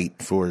mega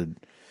fight for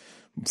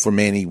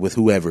Manny with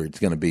whoever it's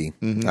going to be.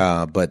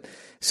 But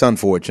it's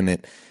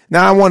unfortunate.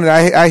 Now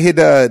I hit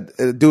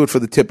do it for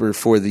the tipper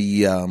for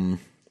the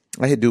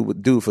I hit do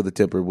it for the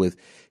tipper with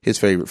his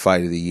favorite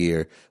fight of the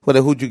year.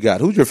 Who'd you got?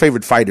 Who's your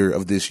favorite fighter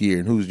of this year,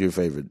 and who's your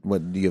favorite?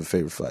 What do you have a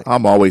favorite fight?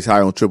 I'm always high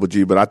on Triple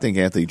G, but I think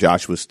Anthony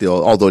Joshua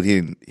still, although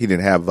he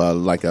didn't have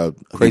like a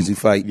crazy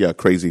fight. Yeah,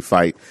 crazy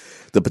fight.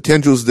 The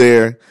potential's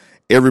there.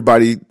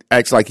 Everybody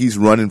acts like he's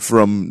running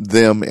from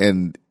them,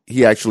 and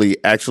he actually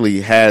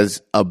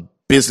has a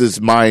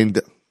business mind.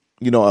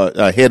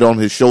 A head on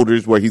his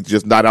shoulders where he's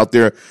just not out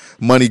there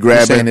money grabbing.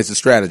 You're saying it's a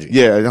strategy.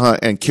 Yeah,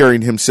 and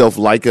carrying himself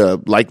like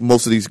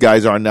most of these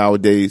guys are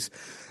nowadays.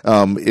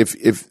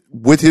 If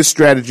with his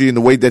strategy and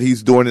the way that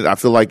he's doing it, I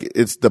feel like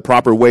it's the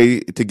proper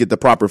way to get the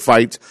proper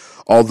fights.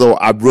 Although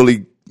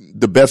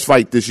the best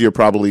fight this year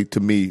probably to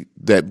me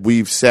that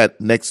we've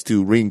sat next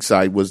to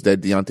ringside was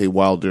that Deontay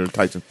Wilder and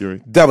Tyson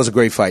Fury. That was a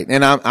great fight.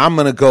 And I'm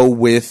going to go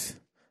with,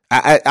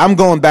 I'm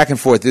going back and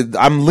forth.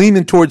 I'm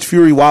leaning towards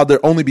Fury Wilder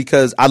only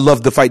because I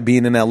love the fight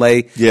being in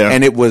LA. Yeah.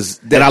 And it was,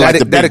 that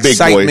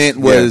excitement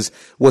was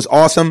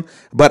awesome.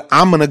 But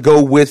I'm going to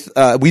go with,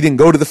 we didn't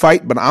go to the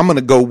fight, but I'm going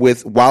to go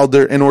with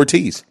Wilder and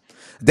Ortiz.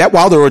 That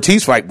Wilder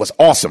Ortiz fight was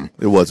awesome.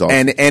 It was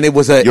awesome. And it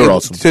was awesome.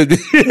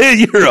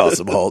 You're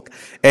awesome, Hulk.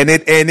 And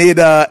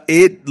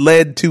it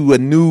led to a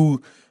new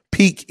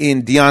peak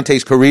in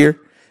Deontay's career.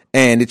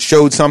 And it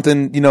showed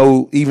something,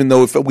 even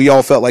though we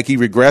all felt like he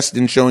regressed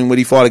in showing what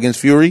he fought against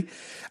Fury.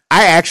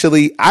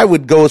 I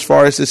would go as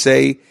far as to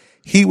say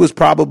he was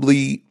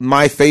probably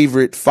my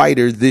favorite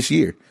fighter this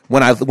year.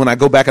 When I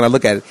go back and I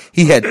look at it,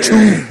 he had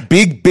two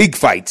big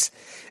fights,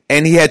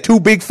 and he had two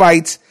big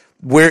fights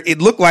where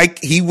it looked like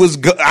he was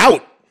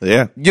out.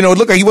 Yeah. It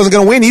looked like he wasn't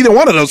going to win either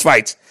one of those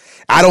fights.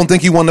 I don't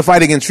think he won the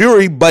fight against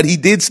Fury, but he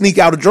did sneak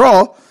out a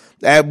draw.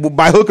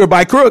 By hook or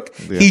by crook,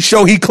 he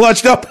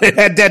clutched up and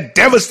had that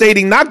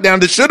devastating knockdown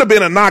that should have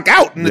been a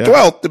knockout in the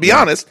 12th, to be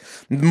honest.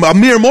 A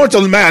mere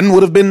mortal man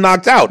would have been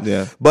knocked out.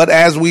 Yeah. But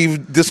as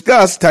we've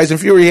discussed, Tyson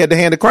Fury had the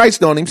hand of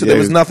Christ on him, so there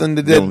was nothing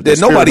that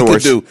nobody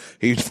could do.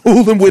 He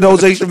fooled him with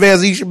Jose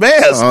Chavez y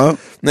Chavez.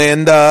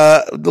 And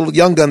the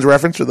Young Guns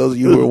reference, for those of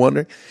you who are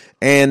wondering.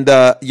 And,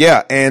 I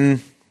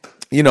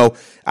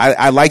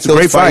like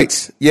those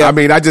fights. Yeah. I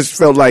mean, I just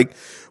felt like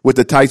with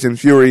the Tyson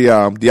Fury,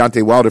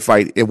 Deontay Wilder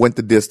fight, it went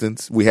the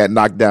distance. We had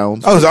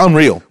knockdowns. Oh, it was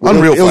unreal.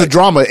 It was a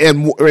drama.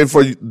 And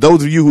for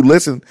those of you who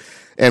listen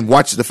and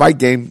watch the fight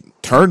game,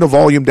 turn the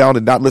volume down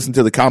and not listen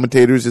to the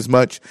commentators as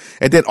much.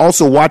 And then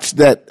also watch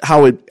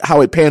how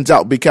it pans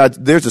out, because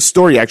there's a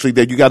story actually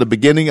that you got a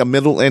beginning, a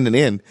middle, and an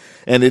end.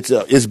 And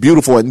it's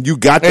beautiful. And you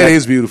got that. It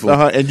is beautiful.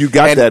 And you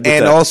got that.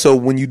 And also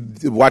when you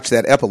watch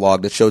that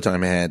epilogue that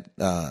Showtime had,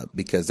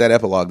 because that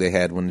epilogue they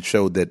had when it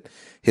showed that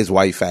his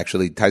wife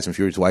Tyson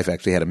Fury's wife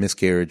actually had a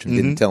miscarriage and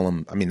didn't tell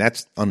him. I mean,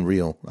 that's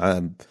unreal.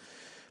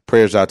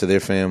 Prayers out to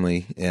their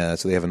family,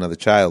 so they have another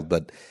child.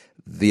 But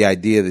the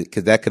idea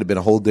because that could have been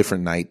a whole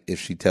different night if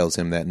she tells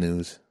him that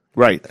news.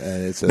 Right.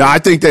 Now, I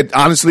think that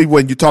honestly,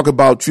 when you talk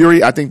about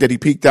Fury, I think that he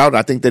peaked out.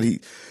 I think that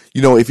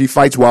if he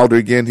fights Wilder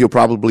again, he'll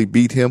probably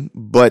beat him.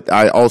 But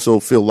I also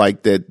feel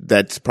like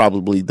that's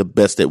probably the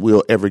best that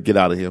we'll ever get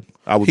out of him.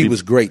 He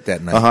was great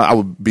that night. I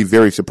would be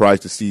very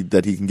surprised to see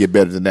that he can get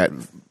better than that.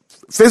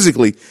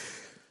 Physically,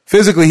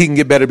 he can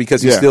get better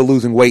because he's still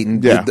losing weight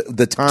and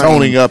the time.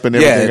 Toning up and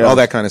everything and all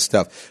that kind of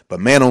stuff. But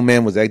man, oh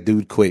man, was that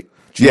dude quick.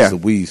 Jeez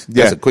Louise.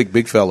 That's a quick,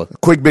 big fella.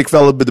 Quick, big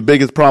fella. But the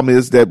biggest problem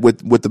is that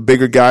with the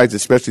bigger guys,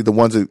 especially the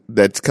ones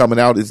that's coming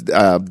out, is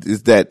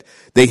that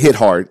they hit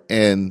hard.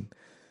 And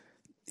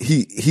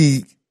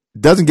he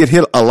doesn't get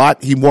hit a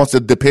lot. He wants to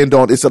depend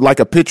on, it's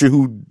like a pitcher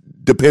who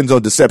depends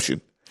on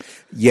deception.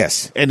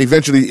 Yes. And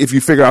eventually, if you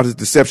figure out his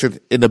deception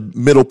in the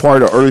middle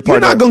part or early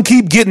part. You're not going to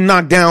keep getting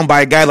knocked down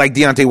by a guy like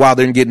Deontay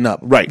Wilder and getting up.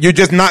 Right. You're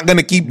just not going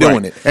to keep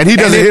doing it. And he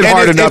doesn't hit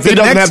hard enough. He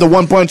doesn't have the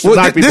one punch to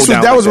knock people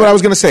down. That was what I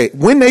was going to say.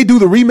 When they do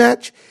the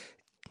rematch,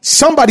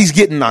 somebody's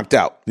getting knocked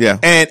out. Yeah.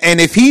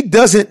 And if he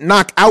doesn't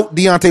knock out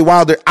Deontay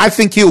Wilder, I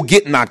think he'll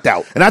get knocked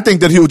out. And I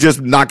think that he'll just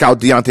knock out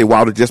Deontay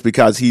Wilder just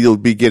because he'll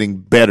be getting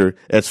better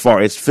as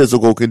far as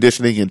physical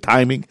conditioning and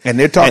timing. And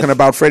they're talking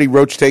about Freddie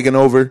Roach taking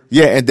over.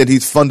 Yeah, and then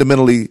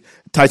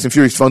Tyson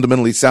Fury's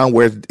fundamentally sound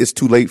where it's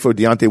too late for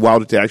Deontay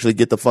Wilder to actually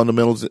get the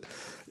fundamentals,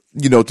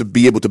 to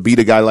be able to beat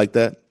a guy like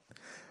that.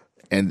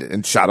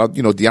 And shout out,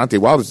 Deontay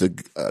Wilder's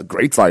a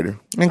great fighter.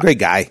 And great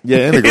guy.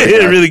 Yeah, and a great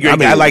guy. Really great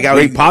guy. I like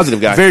how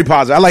positive guy. Very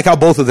positive. I like how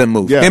both of them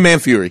move. Yeah. Him and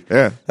Fury.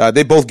 Yeah.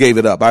 They both gave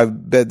it up.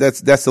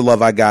 That's the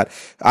love I got.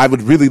 I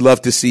would really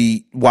love to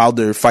see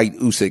Wilder fight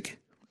Usyk.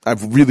 I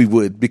really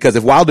would. Because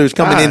if Wilder's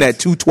coming in at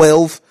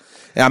 212,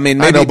 I mean,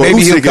 maybe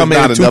he'll come in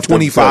at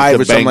 225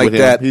 or something like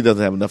that. He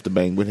doesn't have enough to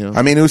bang with him.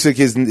 I mean, Usyk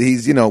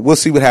he's we'll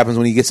see what happens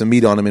when he gets some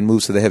meat on him and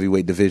moves to the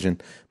heavyweight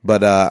division.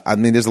 But, I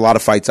mean, there's a lot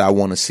of fights I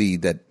want to see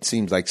that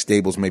seems like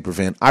stables may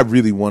prevent. I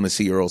really want to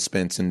see Errol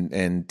Spence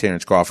and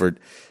Terrence Crawford,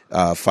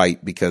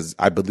 fight because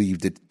I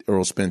believe that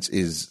Errol Spence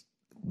is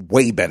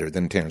way better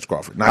than Terrence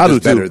Crawford. Not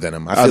just better than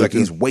him. I feel like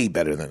he's way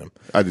better than him.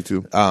 I do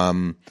too.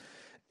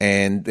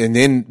 And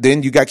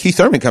then you got Keith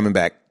Thurman coming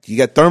back. You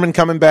got Thurman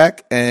coming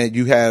back, and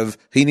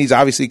he needs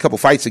obviously a couple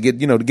fights to get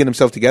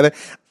himself together.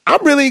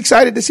 I'm really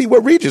excited to see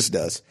what Regis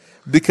does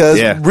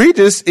because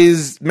Regis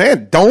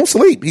don't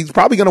sleep. He's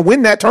probably going to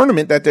win that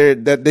tournament that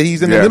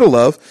he's in the middle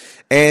of,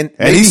 and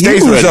he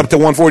moves up to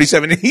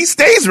 147 and he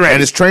stays ready. And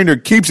his trainer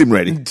keeps him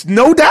ready.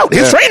 No doubt.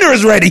 His trainer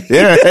is ready.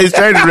 Yeah, his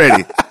trainer's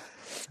ready.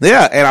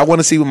 Yeah, and I want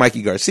to see what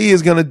Mikey Garcia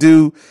is going to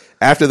do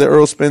after the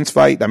Errol Spence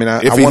fight. I mean, I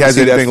want to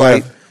see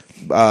that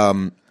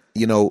fight.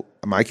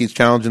 Mikey's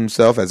challenging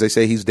himself. As they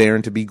say, he's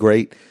daring to be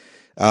great.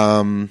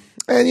 And,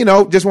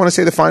 just want to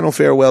say the final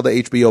farewell to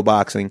HBO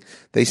Boxing.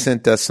 They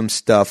sent us some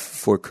stuff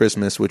for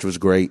Christmas, which was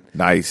great.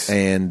 Nice.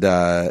 And,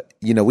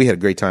 we had a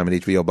great time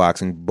at HBO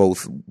Boxing,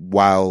 both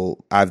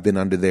while I've been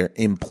under their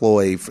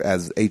employ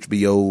as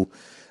HBO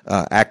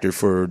actor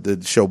for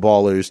the show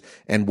Ballers,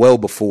 and well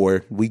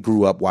before. We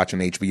grew up watching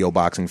HBO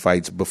Boxing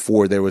fights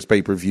before there was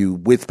pay-per-view,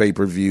 with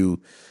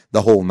pay-per-view,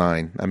 the whole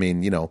nine. I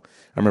mean,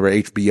 I remember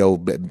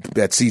HBO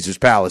at Caesar's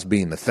Palace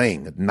being the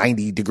thing.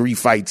 90-degree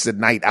fights at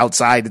night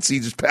outside at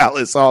Caesar's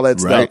Palace, all that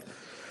stuff.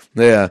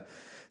 Yeah.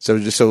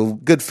 So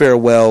good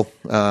farewell.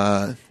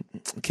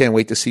 Can't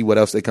wait to see what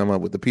else they come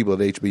up with. The people at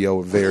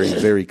HBO are very,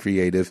 very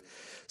creative.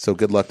 So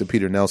good luck to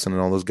Peter Nelson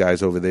and all those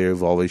guys over there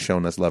who've always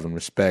shown us love and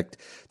respect.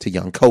 To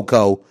young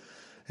Coco,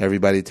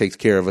 everybody that takes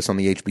care of us on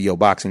the HBO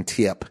Boxing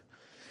tip.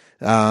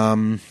 Got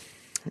a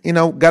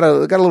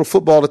little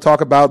football to talk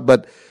about,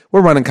 but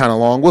we're running kind of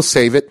long. We'll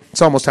save it.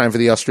 It's almost time for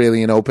the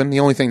Australian Open.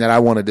 The only thing that I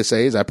wanted to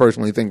say is I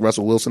personally think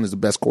Russell Wilson is the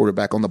best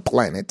quarterback on the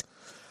planet.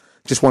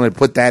 Just wanted to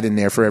put that in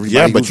there for everybody.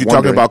 Yeah, but you're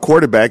talking about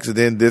quarterbacks, and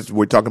then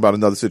we're talking about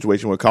another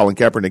situation where Colin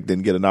Kaepernick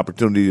didn't get an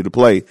opportunity to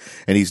play,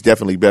 and he's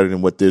definitely better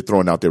than what they're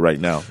throwing out there right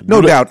now.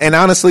 No doubt. And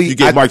honestly, you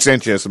gave Mark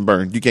Sanchez some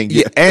burn. You can't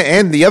get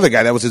and the other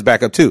guy that was his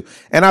backup too.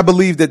 And I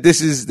believe that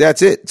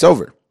that's it. It's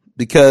over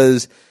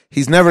because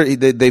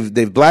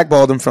they've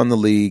blackballed him from the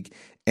league.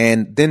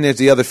 And then there's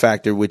the other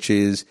factor, which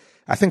is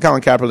I think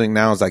Colin Kaepernick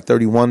now is like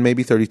 31,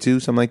 maybe 32,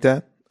 something like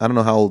that. I don't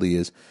know how old he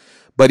is,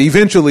 but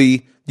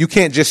eventually you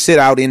can't just sit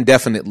out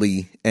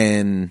indefinitely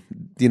and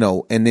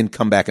then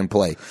come back and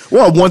play.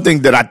 Well, one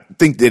thing that I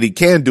think that he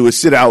can do is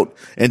sit out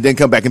and then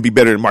come back and be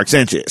better than Mark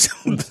Sanchez.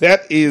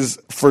 That is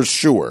for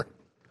sure.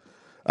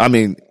 I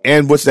mean,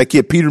 and what's that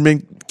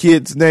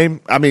kid's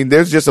name? I mean,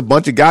 there's just a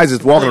bunch of guys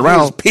that's walking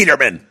around.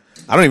 Peterman.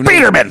 I don't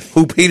even know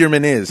who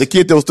Peterman is. The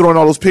kid that was throwing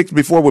all those picks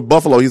before with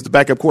Buffalo. He's the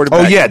backup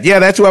quarterback. Oh yeah,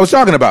 that's who I was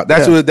talking about.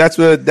 I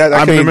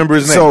can remember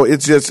his name. So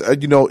it's just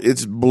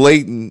it's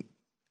blatant.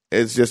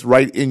 It's just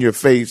right in your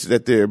face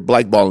that they're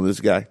blackballing this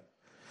guy.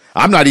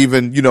 I'm not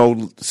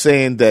even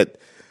saying that.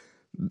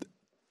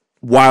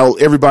 While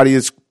everybody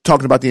is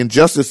talking about the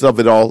injustice of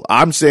it all,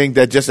 I'm saying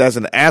that just as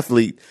an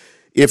athlete,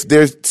 if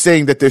they're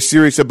saying that they're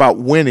serious about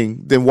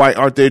winning, then why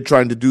aren't they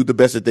trying to do the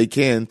best that they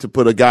can to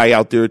put a guy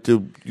out there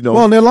to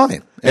Well, and they're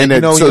lying. And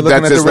you're looking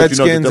at the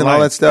Redskins and all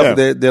that stuff.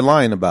 Yeah. They're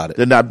lying about it.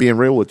 They're not being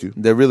real with you.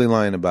 They're really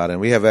lying about it.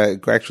 And we have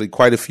actually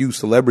quite a few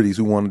celebrities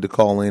who wanted to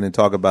call in and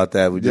talk about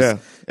that. We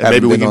just and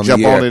maybe we can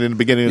jump on it in the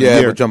beginning of the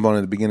year. We'll jump on it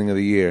at the beginning of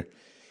the year.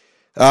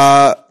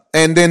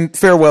 And then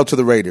farewell to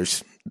the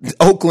Raiders.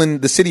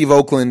 Oakland, the city of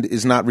Oakland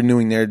is not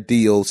renewing their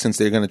deal since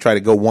they're going to try to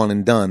go one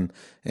and done.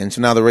 And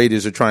so now the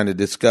Raiders are trying to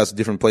discuss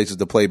different places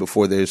to play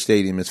before their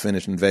stadium is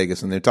finished in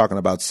Vegas. And they're talking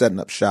about setting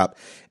up shop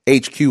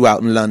HQ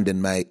out in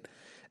London, mate.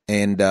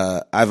 And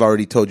I've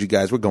already told you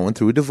guys we're going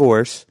through a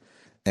divorce.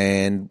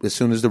 And as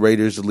soon as the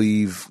Raiders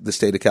leave the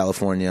state of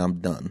California,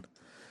 I'm done.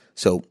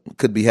 So it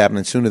could be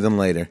happening sooner than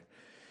later.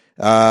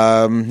 You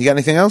got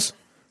anything else?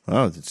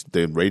 Oh,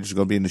 the Raiders are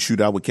going to be in the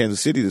shootout with Kansas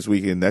City this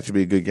weekend. That should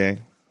be a good game.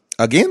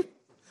 Again?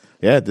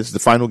 Yeah, this is the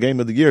final game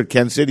of the year.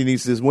 Kansas City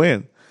needs this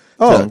win.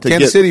 Oh,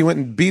 Kansas City went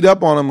and beat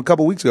up on them a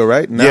couple weeks ago,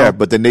 right? Now, yeah,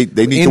 but then they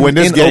need to win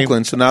this game. In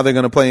Oakland, so now they're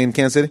going to play in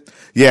Kansas City?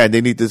 Yeah, and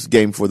they need this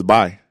game for the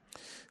bye.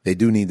 They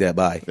do need that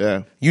bye.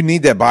 Yeah. You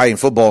need that bye in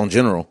football in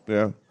general.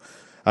 Yeah.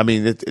 I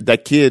mean,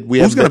 that kid.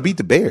 Who's going to beat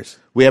the Bears?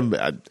 We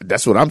haven't.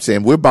 That's what I'm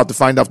saying. We're about to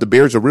find out if the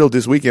Bears are real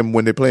this weekend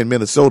when they play in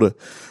Minnesota.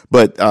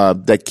 But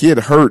that kid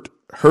hurt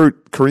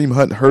Kareem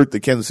Hunt hurt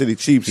the Kansas City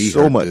Chiefs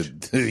so much.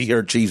 He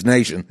hurt Chiefs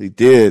Nation. He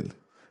did.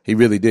 He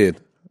really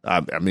did.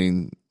 I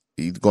mean,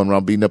 he's going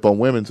around beating up on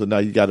women, so now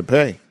you got to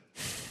pay.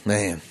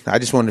 Man, I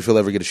just wonder if he'll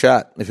ever get a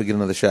shot. If he'll get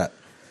another shot.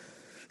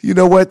 You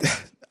know what?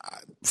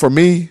 For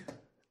me,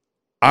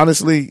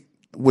 honestly,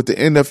 with the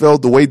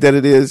NFL, the way that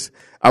it is,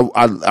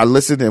 I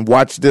listen and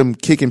watch them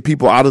kicking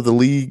people out of the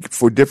league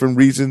for different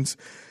reasons,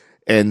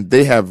 and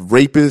they have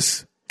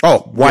rapists,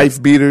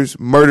 wife beaters,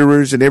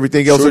 murderers, and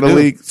everything else in the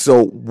league.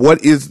 So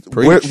where's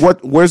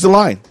the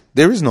line?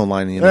 There is no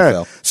line in the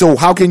NFL. Yeah. So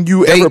how can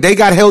you They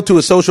got held to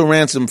a social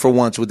ransom for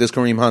once with this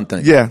Kareem Hunt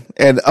thing. Yeah,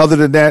 and other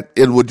than that,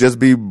 it would just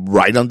be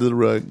right under the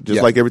rug,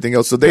 just like everything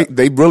else. So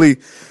they really,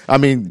 I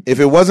mean, if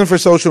it wasn't for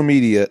social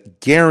media,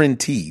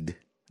 guaranteed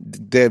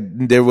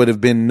there would have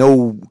been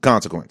no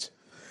consequence.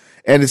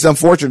 And it's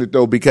unfortunate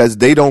though because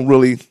they don't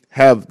really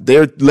have.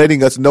 They're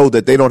letting us know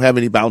that they don't have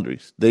any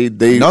boundaries. They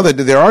know that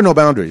there are no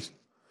boundaries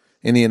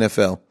in the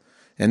NFL.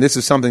 And this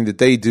is something that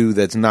they do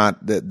that's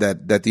not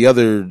that the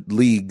other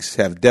leagues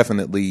have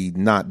definitely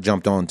not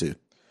jumped onto.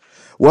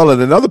 Well,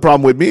 and another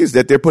problem with me is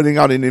that they're putting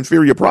out an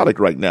inferior product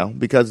right now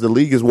because the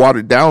league is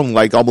watered down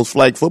like almost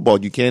flag football.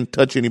 You can't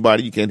touch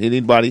anybody. You can't hit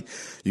anybody.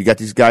 You got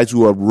these guys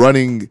who are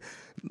running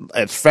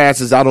as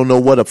fast as I don't know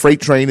what, a freight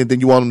train, and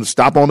then you want them to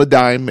stop on a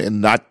dime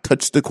and not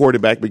touch the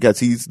quarterback because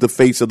he's the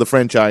face of the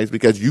franchise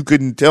because you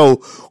couldn't tell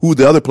who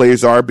the other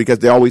players are because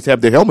they always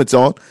have their helmets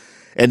on.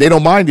 And they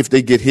don't mind if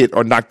they get hit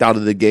or knocked out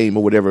of the game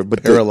or whatever.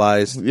 But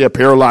paralyzed.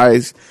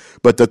 Paralyzed.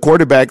 But the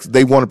quarterbacks,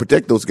 they want to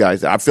protect those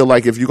guys. I feel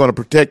like if you're going to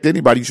protect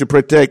anybody, you should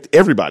protect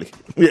everybody.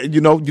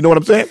 You know what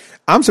I'm saying?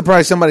 I'm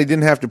surprised somebody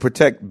didn't have to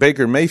protect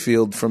Baker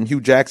Mayfield from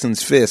Hugh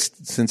Jackson's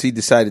fist since he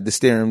decided to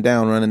stare him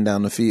down running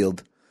down the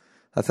field.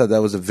 I thought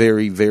that was a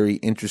very, very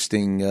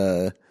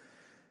interesting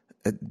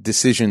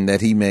decision that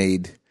he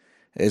made.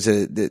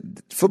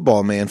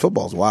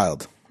 Football's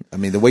wild. I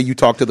mean, the way you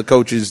talk to the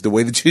coaches, the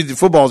way that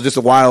football is just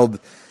a wild.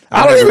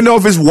 I don't even know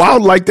if it's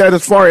wild like that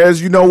as far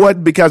as, you know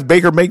what, because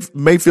Baker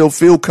Mayfield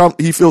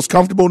he feels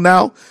comfortable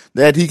now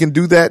that he can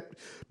do that.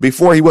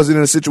 Before he wasn't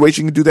in a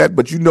situation to do that.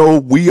 But,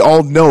 we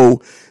all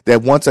know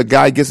that once a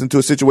guy gets into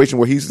a situation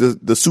where he's the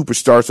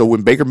superstar, so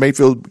when Baker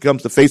Mayfield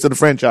becomes the face of the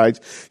franchise,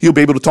 he'll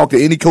be able to talk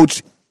to any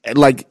coach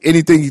like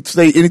anything,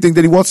 say anything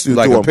that he wants to.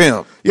 Like to a him.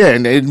 pimp. Yeah,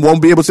 and it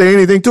won't be able to say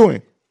anything to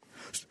him.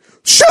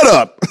 Shut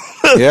up.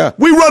 Yeah.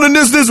 we running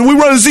this, we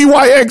running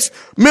ZYX,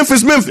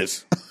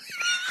 Memphis.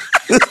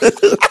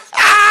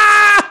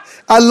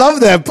 I love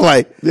that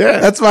play. Yeah.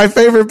 That's my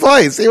favorite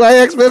play.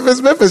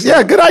 CYX, Memphis.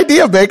 Yeah, good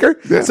idea, Baker.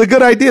 Yeah. It's a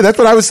good idea. That's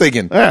what I was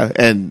thinking. Yeah,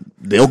 and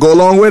they'll go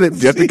along with it.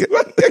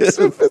 CYX,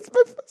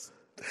 Memphis.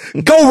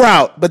 Go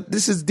route. But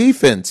this is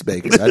defense,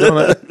 Baker. I don't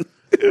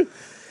know.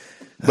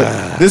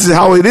 But this is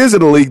how it is in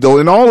the league, though,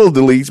 in all of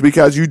the leagues,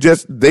 because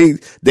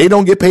they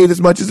don't get paid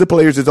as much as the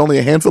players. There's only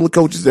a handful of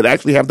coaches that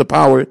actually have the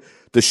power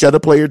to shut a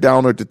player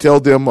down or to tell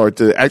them or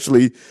to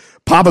actually.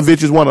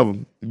 Popovich is one of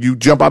them. You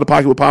jump out of the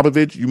pocket with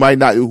Popovich, you might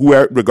not,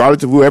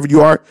 regardless of whoever you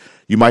are,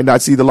 you might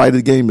not see the light of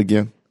the game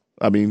again.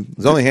 I mean,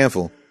 there's only a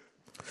handful.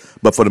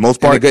 But for the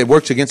most part, it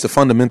works against the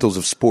fundamentals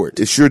of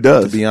sport. It sure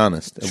does. To be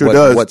honest, it sure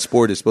does. What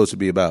sport is supposed to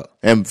be about.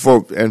 And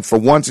for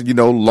once,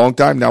 long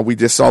time now, we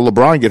just saw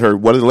LeBron get hurt.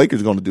 What are the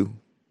Lakers going to do?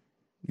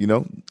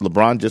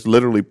 LeBron just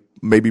literally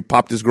maybe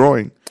popped his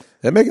groin.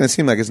 They're making it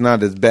seem like it's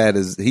not as bad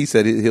as he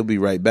said. He'll be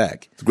right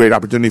back. It's a great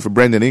opportunity for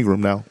Brandon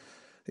Ingram now.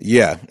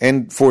 Yeah,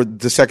 and for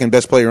the second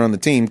best player on the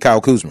team,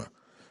 Kyle Kuzma.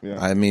 Yeah.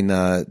 I mean,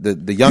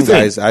 the young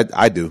guys,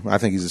 I do. I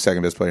think he's the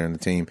second best player on the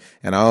team.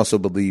 And I also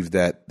believe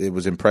that it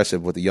was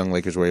impressive what the young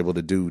Lakers were able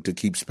to do to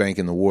keep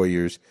spanking the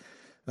Warriors,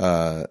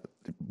 after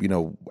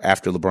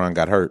LeBron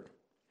got hurt.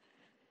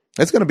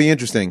 It's going to be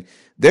interesting.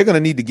 They're going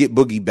to need to get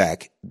Boogie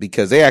back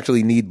because they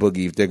actually need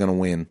Boogie if they're going to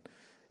win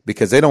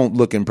because they don't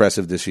look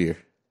impressive this year.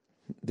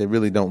 They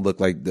really don't look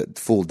like the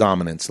full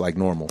dominance like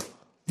normal.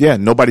 Yeah,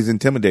 nobody's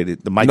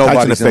intimidated. The Mike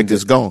Tyson effect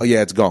is gone. Oh,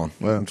 yeah, it's gone.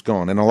 Well. It's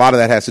gone. And a lot of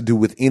that has to do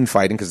with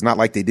infighting, because it's not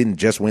like they didn't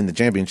just win the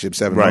championship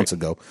 7 Right. months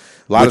ago.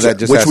 A lot of that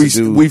just has to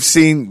do we've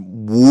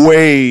seen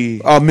way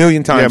a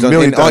million times, Yeah, a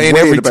million times in way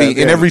every in the team, past,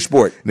 in yeah. every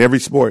sport. In every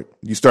sport,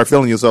 you start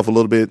feeling yourself a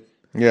little bit.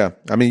 Yeah,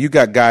 I mean, you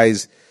got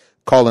guys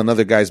calling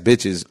other guys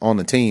bitches on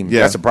the team.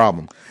 Yeah. That's a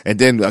problem. And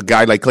then a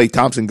guy like Klay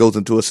Thompson goes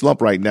into a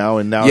slump right now,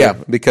 and now Yeah,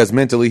 because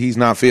mentally he's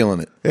not feeling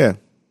it. yeah.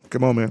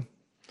 Come on, man.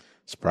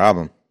 It's a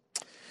problem.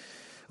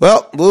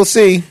 Well, we'll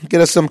see.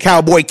 Get us some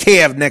Cowboy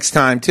Kev next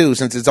time, too,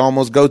 since it's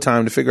almost go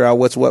time to figure out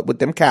what's what with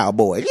them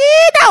Cowboys.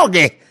 Yeah,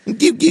 doggy.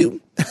 You.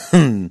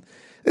 This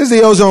is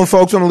the Ozone,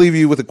 folks. I'm going to leave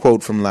you with a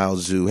quote from Lao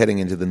Tzu heading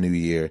into the new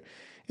year.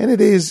 And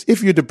it is,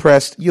 if you're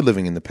depressed, you're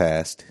living in the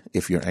past.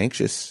 If you're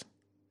anxious,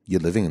 you're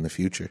living in the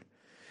future.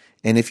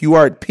 And if you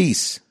are at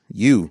peace,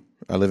 you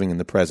are living in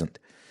the present.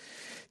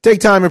 Take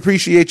time,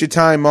 appreciate your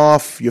time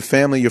off, your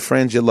family, your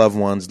friends, your loved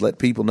ones. Let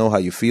people know how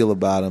you feel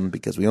about them,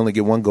 because we only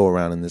get one go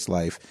around in this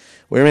life.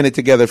 We're in it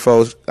together,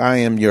 folks. I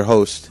am your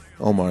host,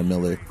 Omar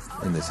Miller,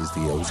 and this is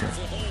the Ozone.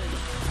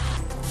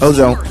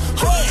 Ozone.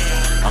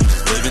 I'm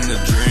just living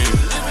the dream.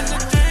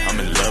 I'm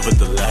in love with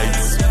the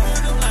lights.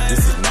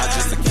 This is not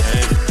just a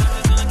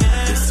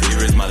game. This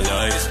here is my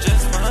life.